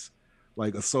honest,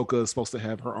 like Ahsoka is supposed to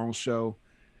have her own show,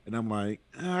 and I'm like,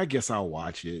 I guess I'll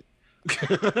watch it.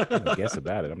 Guess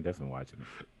about it. I'm definitely watching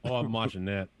it. Oh, I'm watching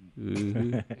that.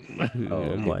 Oh,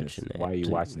 I'm watching it. Why are you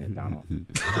watching it, Donald?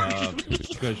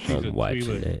 Because she's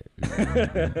watching it.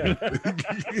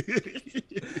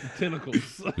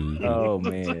 Tentacles. Oh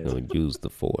man. Don't use the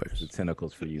force. The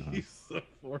tentacles for you, huh?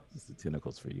 It's the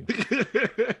tentacles for you.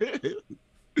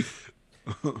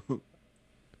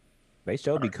 They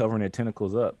should be covering their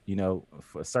tentacles up,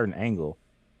 for a certain angle.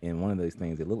 In one of those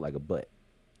things, it looked like a butt.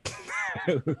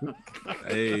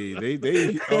 Hey,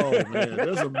 they oh man,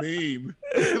 there's a meme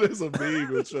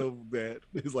that shows that.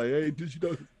 It's like, hey, did you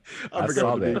know? I forgot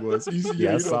what the meme was. You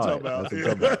know what I'm talking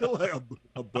about. Like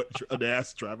a butt, an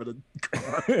ass driving a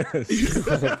car.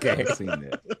 Okay, I've seen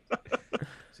that.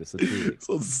 Just a tweet.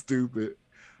 So stupid.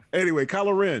 Anyway,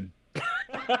 Kylo Ren.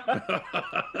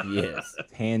 Yes,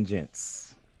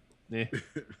 tangents. Yeah.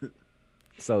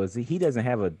 So he doesn't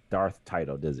have a Darth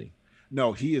title, does he?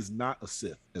 No, he is not a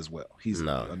Sith as well. He's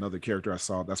another character I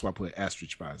saw. That's why I put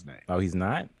asterisk by his name. Oh, he's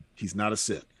not? He's not a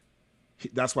Sith.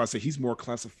 That's why I say he's more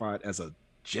classified as a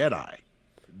Jedi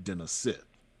than a Sith.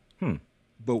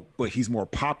 But he's more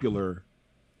popular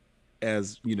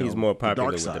as, he's more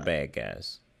popular with the bad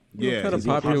guys. Yeah, kind of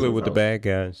popular with the bad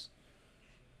guys.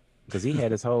 Because he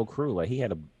had his whole crew. Like he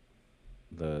had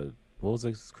what was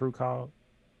his crew called?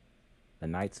 The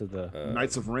Knights of the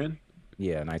Knights of Ren.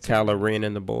 Yeah, Knights. Kylo Ren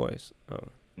and the boys. Oh,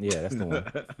 yeah, that's the one.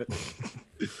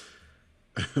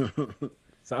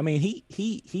 So I mean,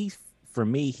 he for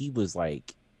me, he was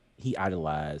like he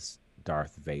idolized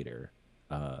Darth Vader,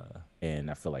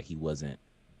 and I feel like he was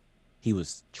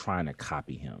trying to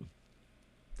copy him.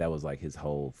 That was like his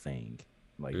whole thing.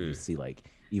 Like you see, like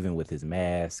even with his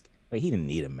mask, like he didn't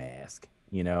need a mask,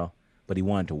 but he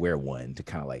wanted to wear one to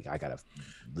kind of like, I gotta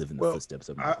live in the footsteps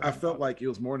of my I felt like it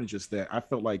was more than just that. I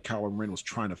felt like Kylo Ren was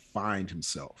trying to find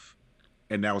himself,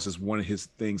 and that was just one of his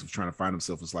things of trying to find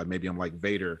himself. It's like, maybe I'm like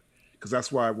Vader, because that's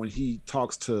why when he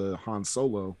talks to Han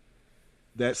Solo,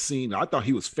 that scene, I thought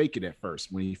he was faking at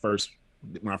first. When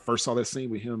I first saw that scene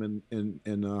with him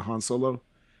and Han Solo,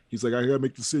 he's like, I gotta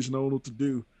make a decision. I don't know what to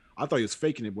do. I thought he was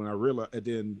faking it. When I realized, and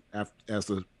then as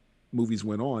the movies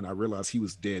went on, I realized he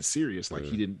was dead serious. Like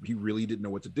he really didn't know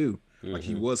what to do. Like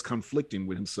he was conflicting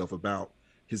with himself about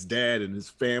his dad and his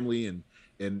family and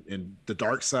the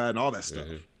dark side and all that stuff.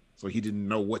 So he didn't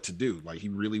know what to do. Like he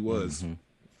really was.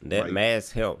 That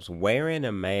mask helps. Wearing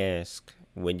a mask,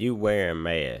 when you wear a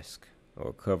mask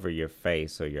or cover your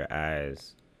face or your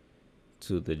eyes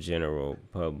to the general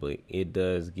public, it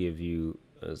does give you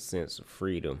a sense of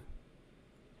freedom.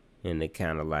 And it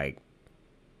kind of like,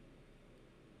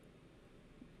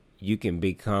 you can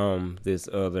become this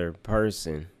other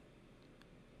person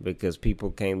because people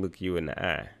can't look you in the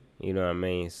eye. You know what I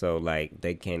mean? So like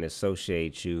they can't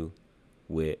associate you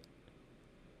with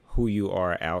who you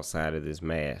are outside of this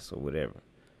mask or whatever.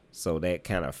 So that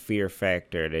kind of fear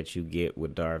factor that you get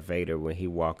with Darth Vader when he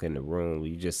walk in the room,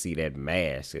 you just see that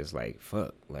mask. It's like,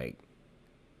 fuck, like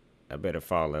I better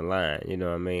fall in line. You know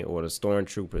what I mean? Or the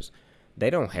stormtroopers,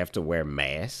 they don't have to wear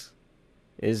masks.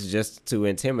 It's just to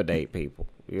intimidate people.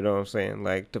 You know what I'm saying?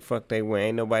 Like, the fuck they wear?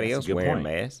 Ain't nobody else wearing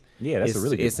masks. Yeah, that's a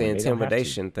really good point. It's an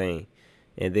intimidation thing.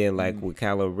 And then, like, with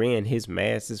Kylo Ren, his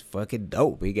mask is fucking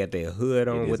dope. He got that hood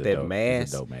on with that mask.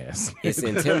 It's a dope mask. It's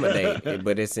intimidating,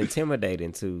 but it's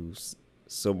intimidating to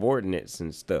subordinates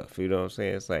and stuff. You know what I'm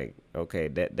saying? It's like, okay,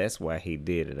 that's why he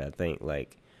did it, I think.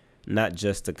 Like, not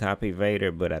just to copy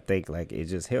Vader, but I think, like, it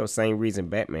just hell, same reason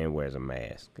Batman wears a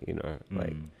mask. You know?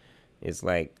 Like, it's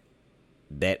like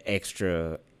that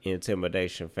extra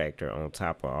intimidation factor on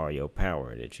top of all your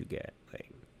power that you got. Like,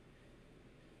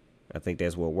 I think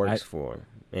that's what works for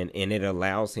him, and it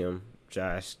allows him,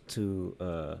 Josh,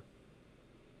 to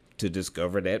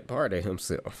discover that part of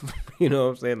himself. You know what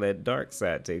I'm saying? That dark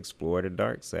side, to explore the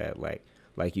dark side.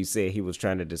 Like you said, he was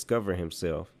trying to discover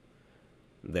himself.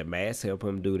 The mask helped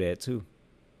him do that too.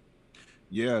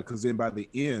 Yeah, because then by the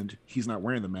end, he's not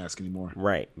wearing the mask anymore.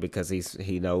 Right, because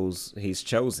he knows he's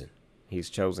chosen. He's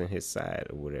chosen his side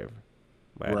or whatever.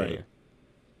 Right. Then.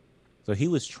 So he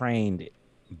was trained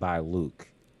by Luke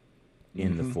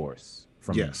in the Force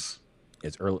from as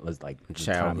early as like the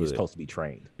time he was supposed to be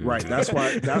trained. Right. That's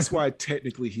why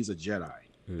technically he's a Jedi,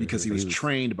 because he was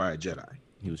trained by a Jedi.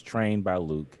 He was trained by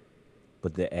Luke,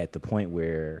 but at the point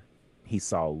where he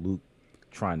saw Luke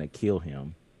trying to kill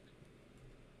him.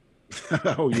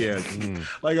 Oh yeah,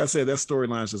 like I said, that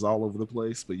storyline's just all over the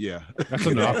place. But yeah, that's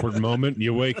an awkward moment.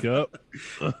 You wake up,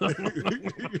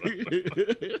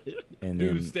 and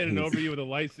dude's standing over you with a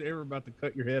lightsaber, about to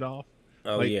cut your head off.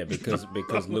 Oh like, yeah, because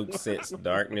Luke sensed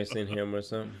darkness in him or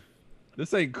something.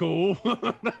 This ain't cool.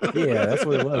 Yeah, that's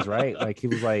what it was, right? Like he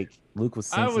was like Luke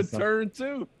was. I would turn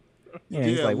too. Yeah,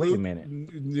 he's like, wait Luke a minute.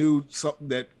 Knew something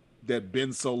that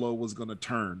Ben Solo was going to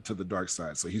turn to the dark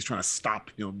side, so he's trying to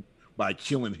stop him by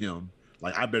killing him.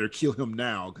 Like, I better kill him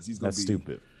now because he's going to be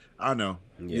stupid. I know.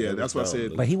 Yeah, that's what I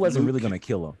said. But he wasn't really going to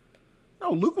kill him.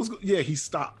 No, Luke was. Yeah, he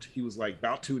stopped. He was like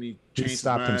about to, and he changed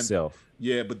stopped his mind. himself.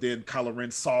 Yeah, but then Kylo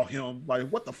Ren saw him. Like,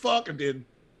 what the fuck? And then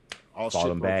all fought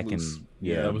shit him broke back, loose. and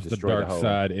that was the dark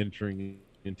side entering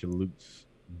into Luke's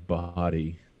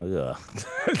body. Ugh.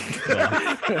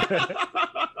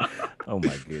 Oh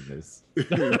my goodness.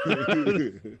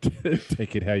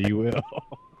 Take it how you will.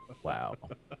 Wow.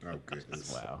 Oh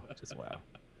goodness. Wow. Just wow.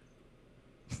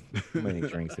 How many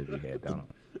drinks have you had, Donald?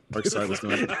 The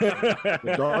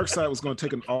dark side was going to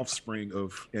take an offspring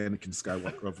of Anakin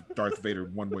Skywalker, of Darth Vader,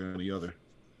 one way or the other.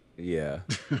 Yeah.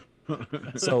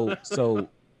 So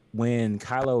when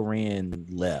Kylo Ren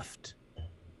left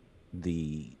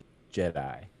the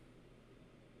Jedi,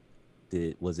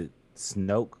 was it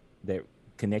Snoke that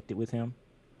connected with him?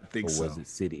 I think or so. Was it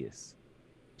Sidious?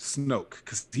 Snoke,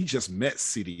 because he just met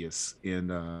Sidious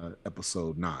in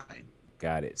episode 9.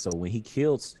 Got it. So when he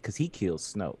kills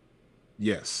Snoke.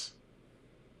 Yes.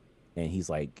 And he's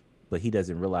like, but he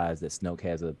doesn't realize that Snoke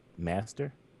has a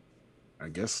master. I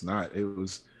guess not. It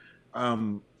was,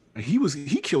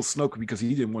 he killed Snoke because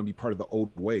he didn't want to be part of the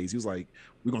old ways. He was like,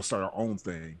 we're gonna start our own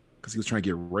thing, because he was trying to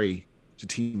get Rey to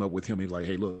team up with him. He's like,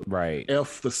 hey, look, right,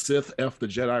 F the Sith, F the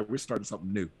Jedi. We're starting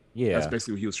something new. Yeah, that's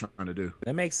basically what he was trying to do.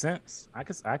 That makes sense. I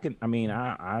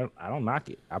don't knock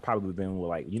it. I probably been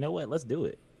like, you know what, let's do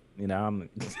it. You know, I'm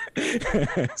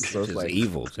so it's like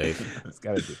evil, Jason. It's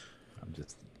gotta be. I'm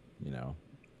just, you know,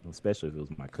 especially if it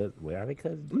was my cousin. Wait, are they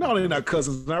cousins? No, they're not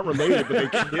cousins. Not related,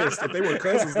 but they kissed. If they were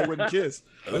cousins, they wouldn't kiss.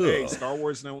 But hey, Star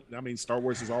Wars. No, I mean, Star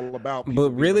Wars is all about.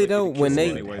 But really, though, when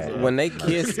they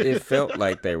kissed, it felt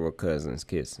like they were cousins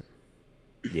kissing.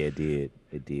 Yeah, it did.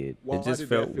 It did. Why it just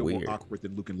felt weird. More awkward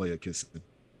than Luke and Leia kissing.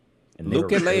 And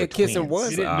Luke and Leia kissing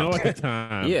was. You didn't know at the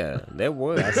time. Yeah, that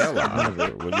was hella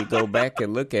awkward. When you go back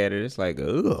and look at it, it's like,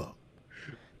 ugh.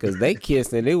 Because they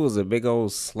kissed and it was a big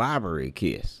old slobbery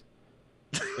kiss.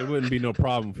 It wouldn't be no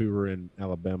problem if we were in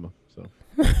Alabama. So,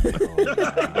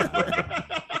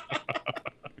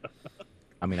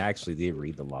 I mean, I actually did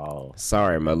read the law.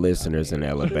 Sorry, my listeners in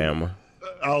Alabama.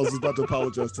 I was about to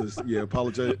apologize to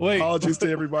apologies to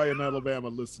everybody in Alabama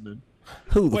listening.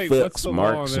 Who the fuck's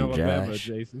Marcus and Alabama, Josh?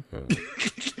 Jason? Who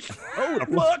the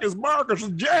fuck is Marcus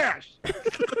and Josh?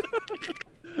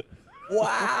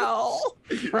 Wow.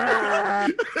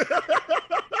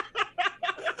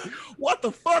 What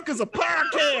the fuck is a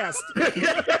podcast?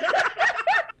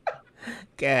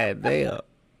 God damn.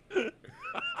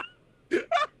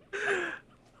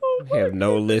 Have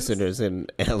no listeners in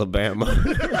Alabama.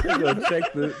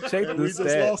 check the we stat.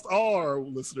 just lost all our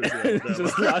listeners in Alabama.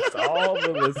 Just lost all the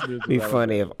listeners. Be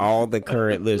funny if all the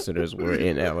current listeners were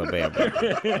in Alabama.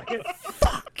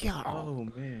 Fuck y'all. Oh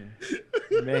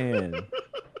man.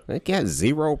 They got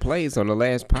 0 plays on the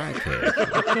last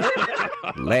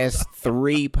podcast. Last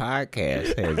 3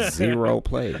 podcasts had 0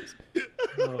 plays.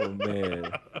 Oh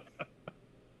man.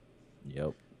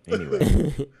 Yep.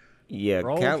 Anyway. Yeah.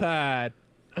 Roll Tide.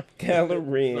 Kylo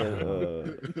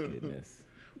Ren. Goodness.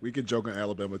 We can joke in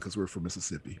Alabama because we're from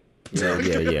Mississippi.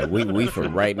 Yeah. We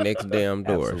from right next damn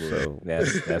door. Absolutely. So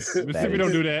that's Mississippi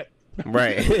don't do that.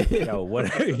 Right. No, what?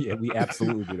 Yeah, we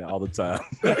absolutely do that all the time.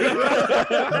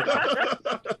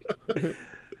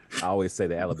 I always say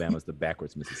that Alabama's the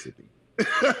backwards Mississippi.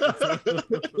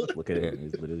 Look at it;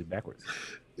 it's literally backwards.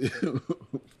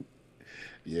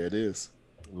 Yeah, it is.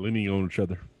 Leaning on each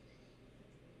other.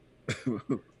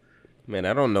 Man,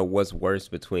 I don't know what's worse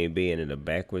between being in a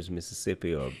backwards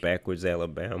Mississippi or a backwards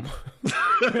Alabama.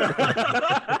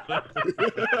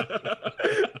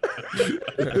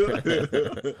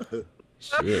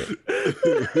 Shit.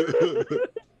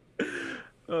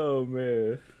 Oh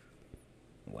man.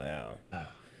 Wow.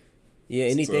 Yeah.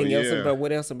 Anything else about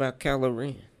what else about Kylo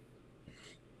Ren?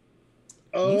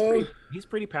 He's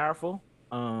pretty powerful.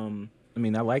 I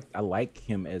mean, I like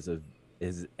him as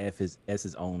his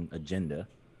own agenda.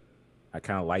 I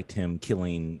kind of liked him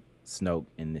killing Snoke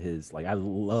and his I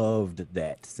loved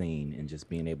that scene and just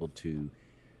being able to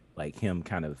him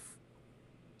kind of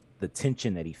the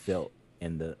tension that he felt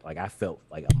and I felt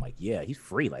I'm like, yeah, he's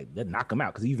free. Let's knock him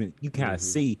out. Cause even you kind of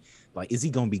see is he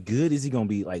going to be good? Is he going to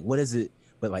be what is it?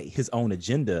 But his own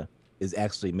agenda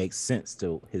actually makes sense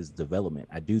to his development.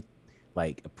 I do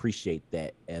appreciate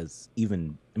that it's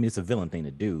a villain thing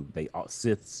to do.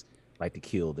 Siths like to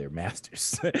kill their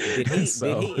masters. Did he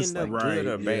end up good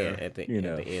or bad at the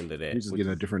end of that? He's just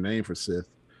getting a different name for Sith.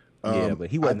 But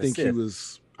he wasn't. I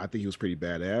think he was pretty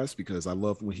badass because I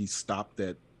loved when he stopped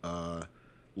that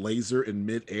laser in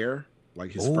midair,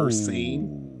 like his first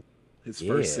scene. His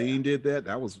first scene did that.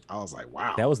 I was like,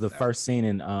 wow. That was the first scene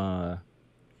in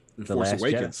Force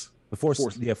Awakens.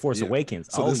 Force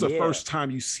Awakens. So this is the first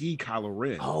time you see Kylo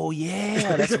Ren. Oh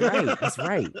yeah, that's right. That's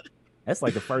right. That's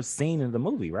like the first scene in the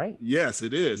movie, right? Yes,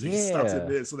 it is. He stops in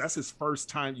mid. So that's his first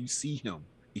time you see him.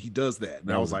 He does that.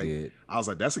 And I was like,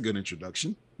 that's a good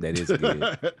introduction. That is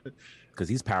good. Because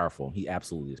he's powerful. He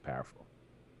absolutely is powerful.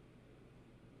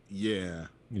 Yeah.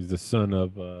 He's the son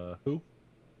of who?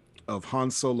 Of Han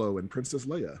Solo and Princess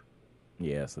Leia.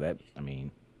 Yeah, so that, I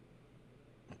mean,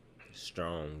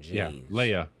 strong genes. Yeah,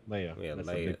 Leia. Yeah, That's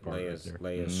Leia's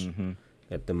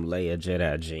got them Leia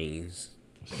Jedi genes.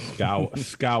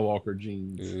 Skywalker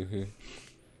genes. Mm-hmm.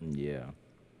 Yeah.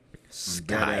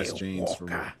 Badass genes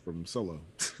from Solo.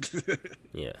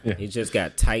 Yeah, he just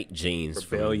got tight genes.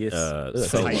 Rebellious,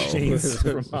 Solo. tight genes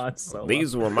from Han Solo.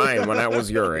 These were mine when I was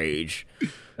your age.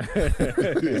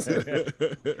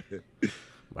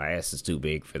 My ass is too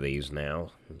big for these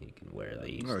now. You can wear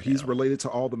these. No, he's related to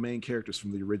all the main characters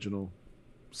from the original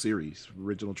series,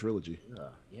 original trilogy.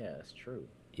 Yeah, that's true.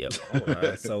 Yep.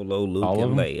 Han Solo, Luke,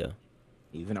 and Leia.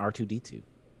 Even R2-D2.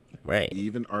 Right.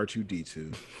 Even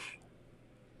R2-D2.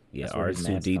 Yeah,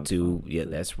 R2-D2. Yeah,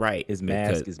 that's right. His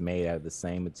mask is made out of the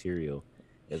same material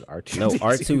as R2-D2. No,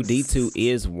 R2-D2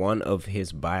 is one of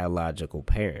his biological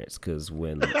parents, because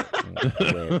when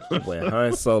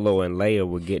Han Solo and Leia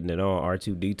were getting it on,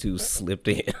 R2-D2 slipped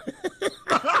in.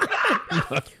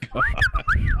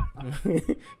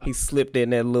 He slipped in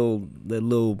that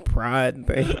little pride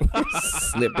thing.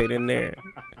 Slipped it in there.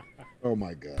 Oh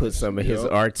my god! Put some of his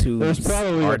R2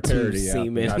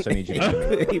 semen.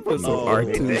 He put some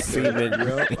R2 semen.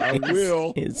 I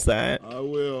will inside. I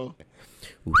will.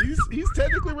 He's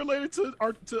technically related to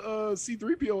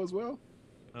C-3PO as well.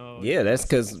 Oh, yeah, that's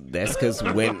because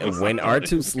when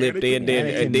R2 slipped in,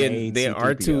 then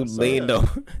R2 leaned on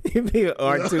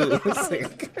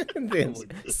R2, then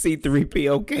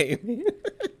C-3PO came in.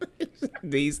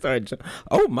 Then he started.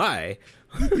 Oh my!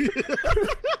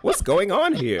 What's going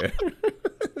on here?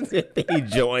 He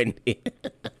joined in.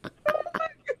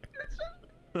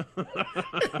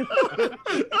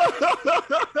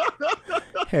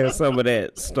 Had some of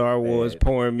that Star Wars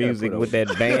porn music with that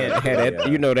band. Had that,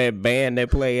 you know, that band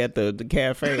that play at the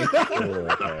cafe.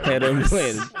 Had them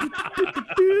playing.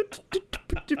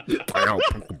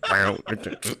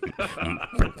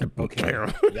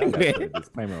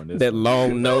 That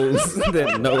long nose.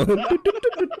 That nose.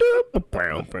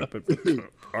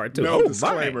 R2. No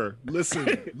disclaimer.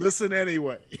 Listen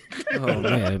anyway. Oh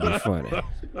man, it'd be funny.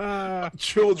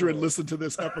 Children, listen to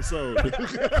this episode.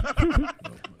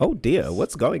 Oh dear,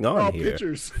 what's going on here?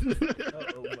 Pictures.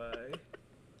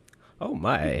 Oh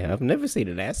my, I've never seen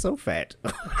an ass so fat.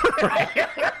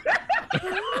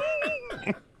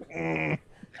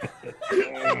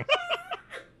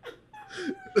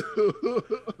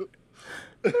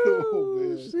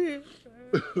 Oh shit.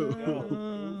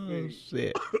 Oh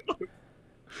shit.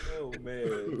 Oh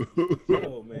man.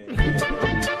 Oh man.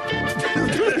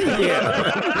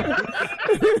 Yeah.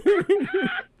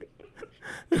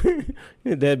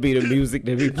 That'd be the music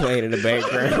that be playing in the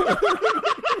background.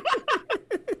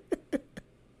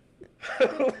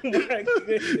 Oh my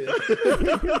goodness.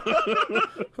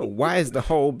 Why is the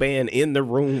whole band in the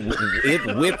room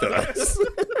with us?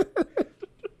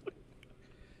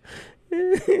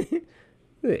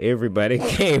 Everybody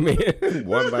came in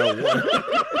one by one.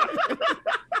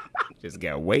 Just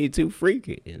got way too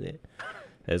freaky in it.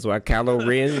 That's why Kylo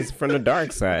Ren's from the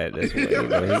dark side. That's why, you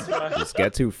know, he just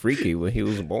got too freaky when he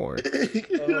was born.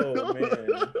 Oh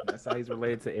man, that's how he's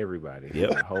related to everybody. Yep.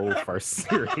 The whole first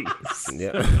series.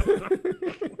 Yeah.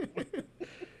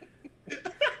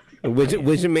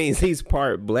 Which means he's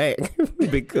part black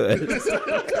because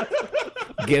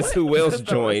guess who else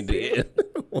joined in?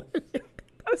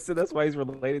 So that's why he's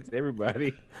related to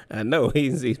everybody. I know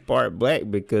he's part black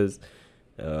because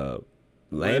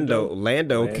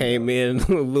Lando came in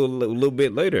a little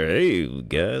bit later. Hey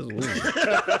guys,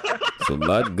 there's a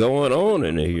lot going on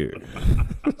in here.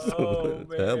 Oh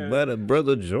man! How about a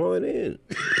brother join in?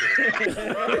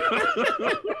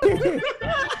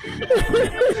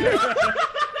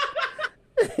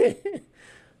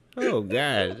 Oh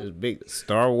God, this big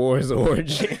Star Wars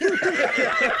origin.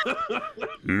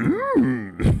 No.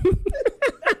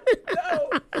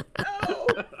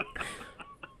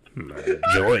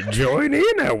 Join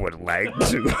in, I would like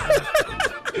to.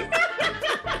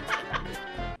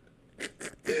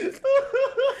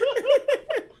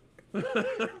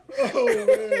 Oh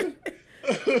man.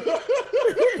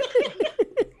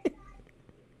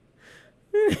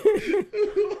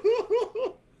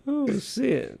 Oh Oh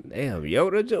shit! Damn,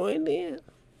 Yoda joined in.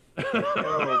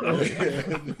 Oh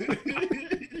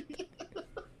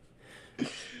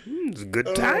It's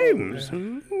good times.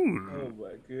 Oh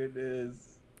my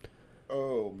goodness.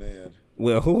 Oh man.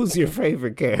 Well, who's your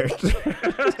favorite character?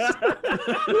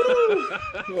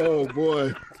 Oh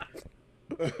boy.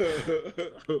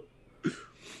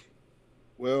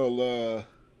 Well,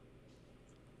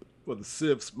 the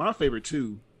Siths, my favorite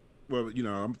too. Well,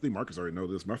 I think Marcus already know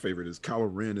this. My favorite is Kylo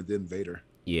Ren and then Vader.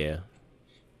 Yeah,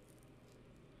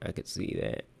 I could see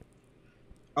that.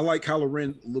 I like Kylo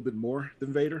Ren a little bit more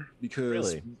than Vader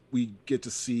because we get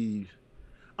to see.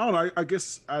 I don't know. I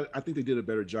guess I think they did a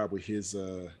better job with his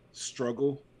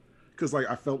struggle because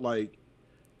I felt like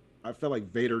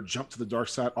Vader jumped to the dark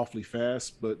side awfully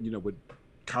fast, but with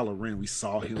Kylo Ren we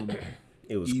saw him.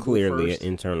 It was clearly an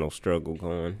internal struggle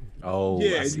going. Oh,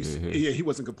 yeah, he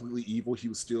wasn't completely evil. He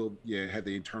was still had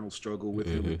the internal struggle with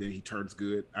him, and then he turns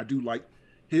good. I do like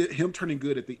him turning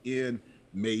good at the end.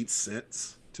 Made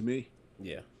sense to me.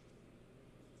 Yeah.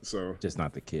 So just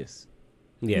not the kiss.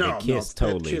 Yeah, the kiss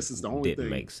totally kiss is the only didn't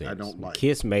thing make sense. I don't like.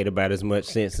 Kiss made about as much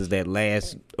sense as that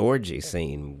last orgy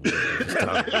scene.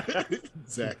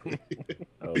 Exactly.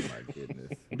 Oh my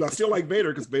goodness. But I still like Vader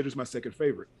because Vader's my second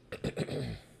favorite.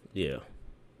 Yeah.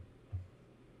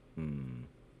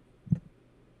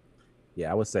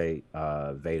 Yeah, I would say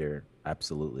Vader,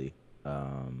 absolutely.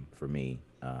 For me,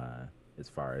 as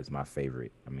far as my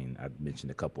favorite, I mean, I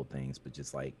mentioned a couple of things, but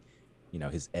just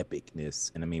his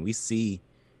epicness, and I mean, we see.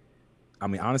 I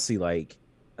mean, honestly, I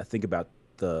think about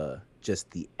the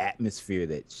atmosphere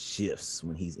that shifts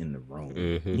when he's in the room.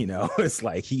 Mm-hmm. It's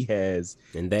like he has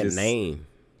and that name,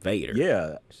 Vader.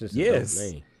 Yeah, yes.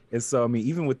 Name. And so, I mean,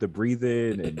 even with the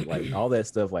breathing and all that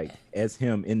stuff, as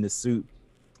him in the suit,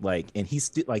 and he's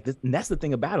still and that's the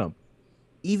thing about him.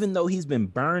 Even though he's been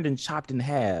burned and chopped in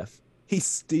half, he's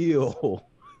still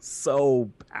so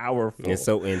powerful and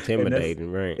so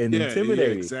intimidating, right? And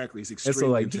intimidating, exactly. He's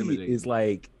extremely intimidating. He is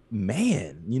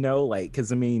man,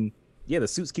 because I mean, the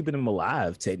suit's keeping him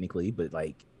alive technically, but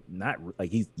not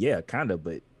he's kind of,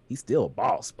 but he's still a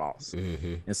boss.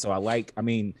 Mm-hmm. And so I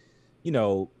mean,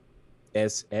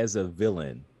 as a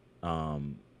villain,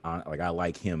 I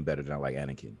like him better than I like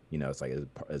Anakin. It's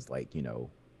as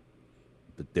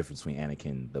the difference between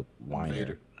Anakin the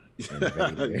whiner and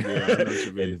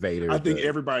Vader. And Vader. I think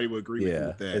everybody would agree with you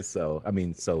with that. And so I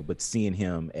mean, but seeing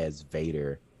him as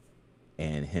Vader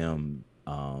and him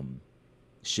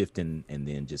shifting, and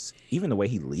then just even the way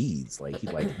he leads,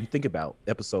 you think about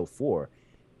episode 4,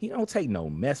 he don't take no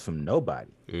mess from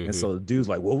nobody. Mm-hmm. And so the dude's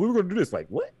like, well, we were gonna do this,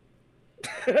 what?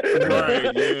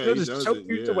 Right, he'll just choke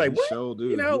you to what? Sure do.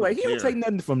 He don't take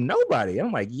nothing from nobody.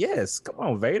 I'm like, yes, come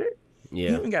on, Vader. Yeah,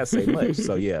 he even gotta say much.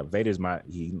 So yeah, Vader's my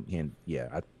yep.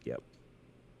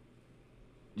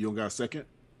 You don't got a second?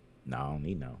 No, I don't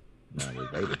need no. No,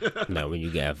 with Vader. No, when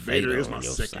you got Vader is on my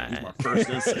your second. side. He's my first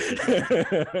and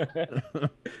second.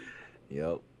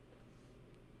 Yep.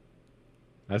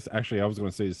 That's actually, I was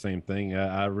going to say the same thing.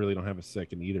 I really don't have a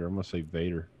second either. I'm going to say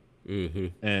Vader.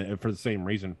 Mm-hmm. And for the same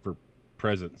reason, for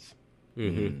presence.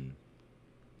 Mm-hmm.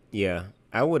 Yeah,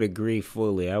 I would agree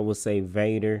fully. I would say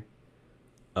Vader.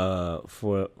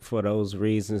 For those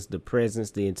reasons, the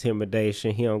presence, the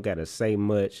intimidation. He don't got to say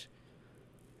much.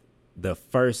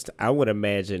 I would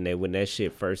imagine that when that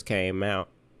shit first came out,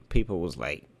 people was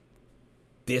like,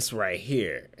 this right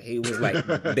here. He was like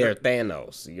their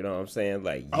Thanos. You know what I'm saying?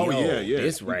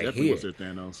 This right here. Was their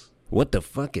Thanos. What the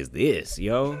fuck is this,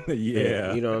 yo?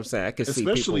 Yeah. You know what I'm saying? I could see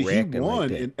people reacting he won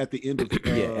like that. at the end of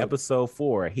episode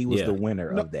 4. He was the winner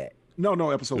of that.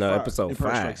 No, episode 5. Episode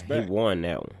 5. He won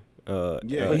that one.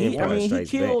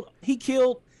 He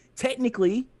killed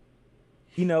technically,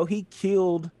 he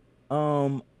killed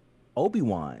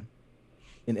Obi-Wan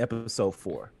in episode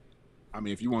 4. I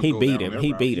mean, if you want to go beat down him, that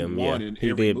he route, beat him. He won in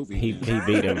every movie. He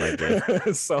beat him right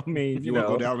there. So I mean, if you want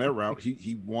to go down that route,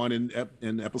 he won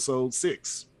in episode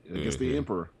 6 against the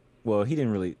Emperor. Well, he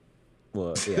didn't really.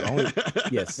 Well, yeah,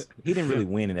 yes, he didn't really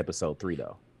win in episode 3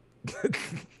 though.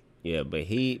 Yeah, but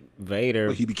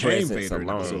Vader. He became Vader in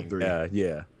episode 3.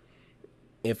 Yeah.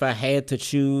 If I had to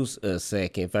choose a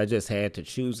second, if I just had to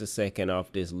choose a second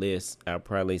off this list, I'd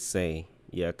probably say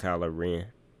Kylo Ren.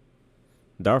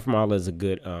 Darth Maul is a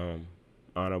good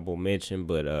honorable mention,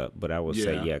 but I would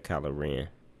say Kylo Ren.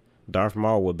 Darth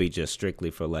Maul would be just strictly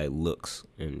for looks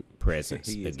and presence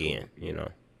again, cool.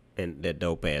 And that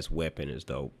dope ass weapon is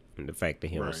dope, and the fact that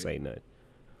he don't say nothing.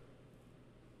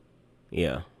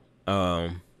 Yeah.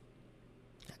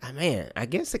 Man, I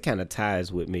guess it kind of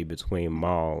ties with me between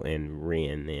Maul and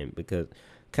Ren, then, because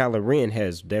Kylo Ren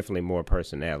has definitely more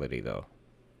personality, though.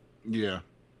 Yeah.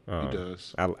 He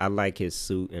does. I like his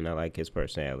suit and I like his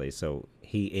personality. So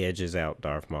he edges out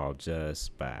Darth Maul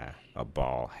just by a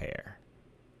ball hair.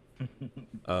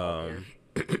 But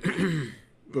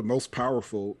most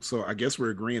powerful. So I guess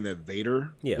we're agreeing that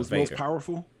Vader was Vader. most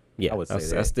powerful. Yeah,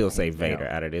 I still say Vader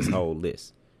out of this whole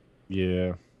list.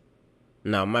 Yeah.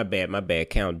 No, my bad.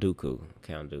 Count Dooku.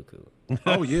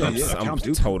 Oh yeah, I'm Count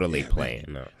Dooku. totally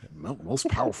playing. No. Most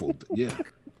powerful. Yeah.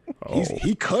 Oh.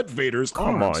 He cut Vader's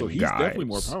arm, so he's definitely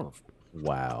more powerful.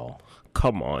 Wow.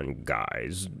 Come on,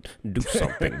 guys. Do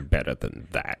something better than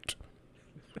that.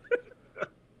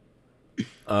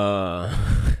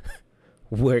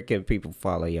 Where can people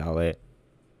follow y'all at?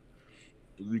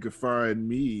 You can find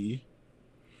me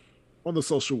on the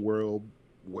social world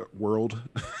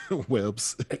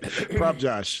webs. Prop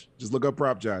Josh. Just look up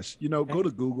Prop Josh. Go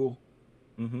to Google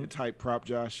and type Prop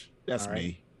Josh. That's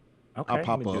me. Okay, I'll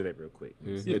pop up. Do that real quick.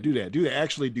 Yeah, do that.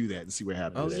 Actually do that and see what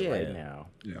happens. Oh yeah, right now.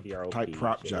 Yeah. Type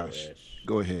Prop Josh.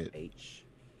 Go ahead. H.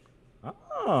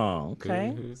 Oh,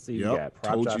 okay. So you got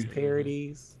Prop Josh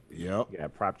parodies. Yep. You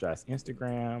got Prop Josh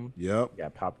Instagram. Yep. You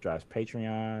got Prop Josh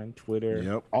Patreon, Twitter.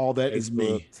 Yep. All that Facebook, is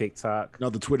me. TikTok. No,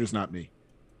 the Twitter's not me.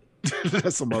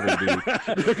 That's some other dude.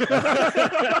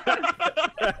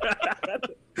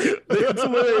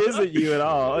 Twitter isn't you at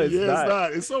all. It's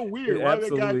not. It's so weird. Why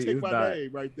did that guy take my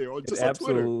name right there? Or just on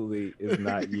Twitter? Absolutely is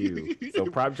not you. So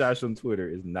Prop Josh on Twitter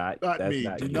is not me.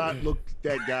 Not Do you. not look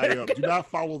that guy up. Do not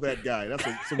follow that guy. That's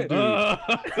some dude.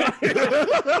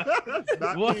 It's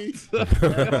not what? Me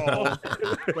at all.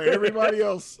 But everybody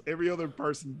else, every other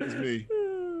person is me.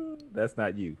 That's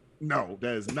not you. No,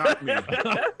 that is not me.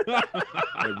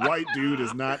 That white dude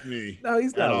is not me. No,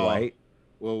 he's not white.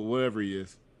 Well, whatever he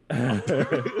is.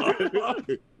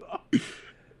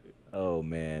 Oh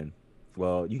man.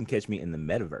 Well, you can catch me in the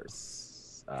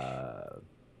metaverse.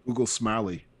 Google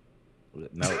Smiley.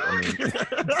 No, I mean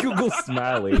Google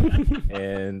Smiley,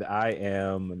 and I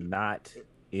am not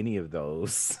any of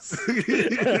those.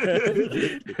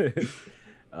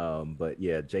 But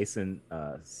yeah, Jason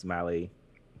Smiley,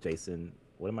 Jason.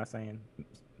 What am I saying?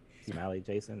 Smiley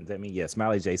Jason? Does that mean? Yeah,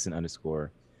 Smiley Jason _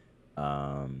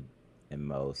 in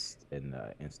most in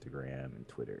Instagram and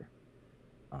Twitter.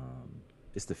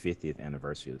 It's the 50th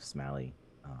anniversary of Smiley.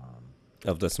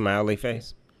 Of the smiley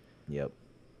face? Yep.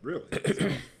 Really?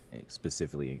 So,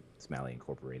 specifically Smiley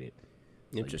Incorporated.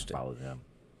 So interesting. Follow them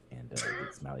and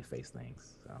get smiley face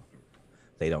things. So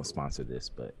they don't sponsor this,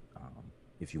 but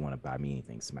if you want to buy me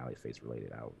anything smiley face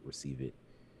related, I'll receive it.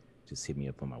 Just hit me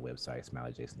up on my website,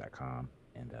 smileyjason.com,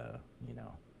 and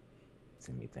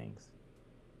send me things.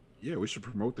 Yeah, we should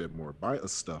promote that more. Buy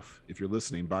us stuff. If you're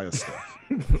listening, buy us stuff.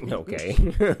 Okay.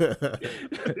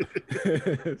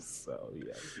 So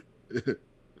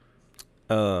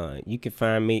yeah. You can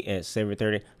find me at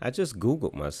 7:30. I just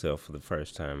Googled myself for the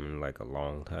first time in like a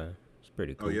long time. It's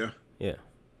pretty cool. Oh yeah? Yeah.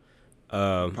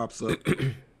 It pops up.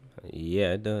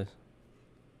 Yeah, it does.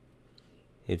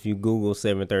 If you Google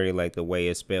 730 like the way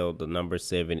it's spelled, the number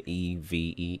 7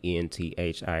 EVENTHIRTY,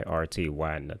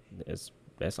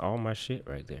 that's all my shit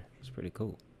right there. It's pretty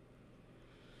cool.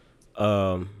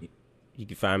 You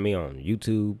can find me on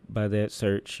YouTube by that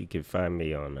search. You can find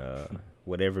me on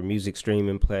whatever music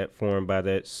streaming platform by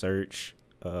that search.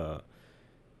 You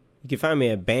can find me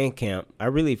at Bandcamp. I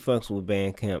really fucks with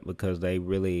Bandcamp because they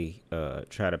really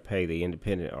try to pay the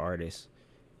independent artists.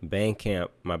 Bandcamp,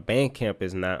 my Bandcamp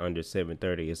is not under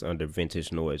 730. It's under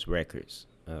Vintage Noise Records,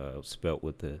 spelt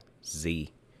with the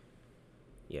Z.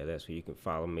 Yeah, that's where you can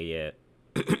follow me at.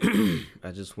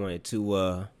 I just wanted to,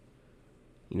 you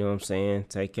know what I'm saying,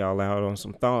 take y'all out on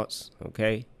some thoughts,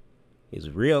 okay? It's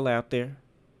real out there,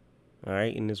 all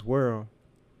right, in this world.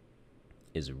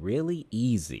 It's really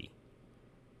easy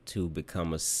to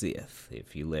become a Sith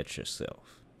if you let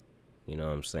yourself. You know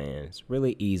what I'm saying? It's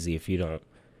really easy if you don't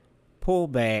pull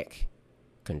back,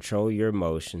 control your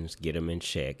emotions, get them in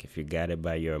check. If you're guided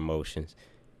by your emotions,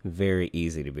 very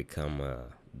easy to become a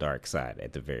dark side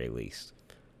at the very least.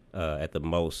 At the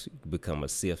most, you become a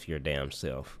Sith your damn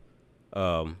self.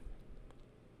 The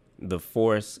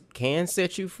Force can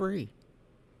set you free,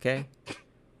 okay?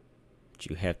 But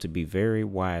you have to be very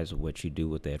wise of what you do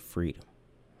with that freedom,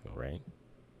 all right?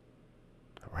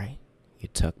 All right? You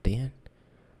tucked in?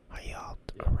 Are y'all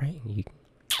all right?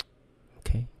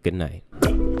 Okay, good night.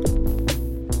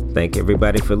 Thank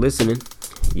everybody for listening.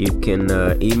 You can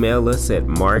email us at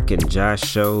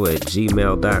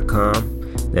markandjoshshow@gmail.com.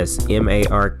 That's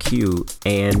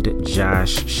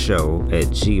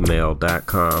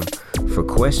marq&joshshow@gmail.com for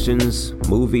questions,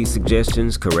 movie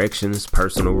suggestions, corrections,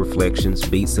 personal reflections,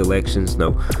 beat selections.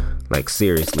 No, like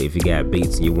seriously, if you got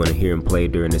beats and you want to hear them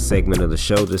played during a segment of the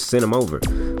show, just send them over.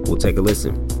 We'll take a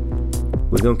listen.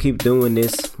 We're going to keep doing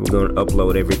this. We're going to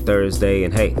upload every Thursday.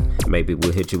 And hey, maybe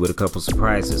we'll hit you with a couple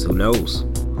surprises. Who knows?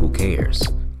 Who cares?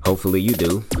 Hopefully you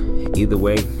do. Either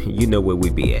way, you know where we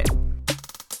be at.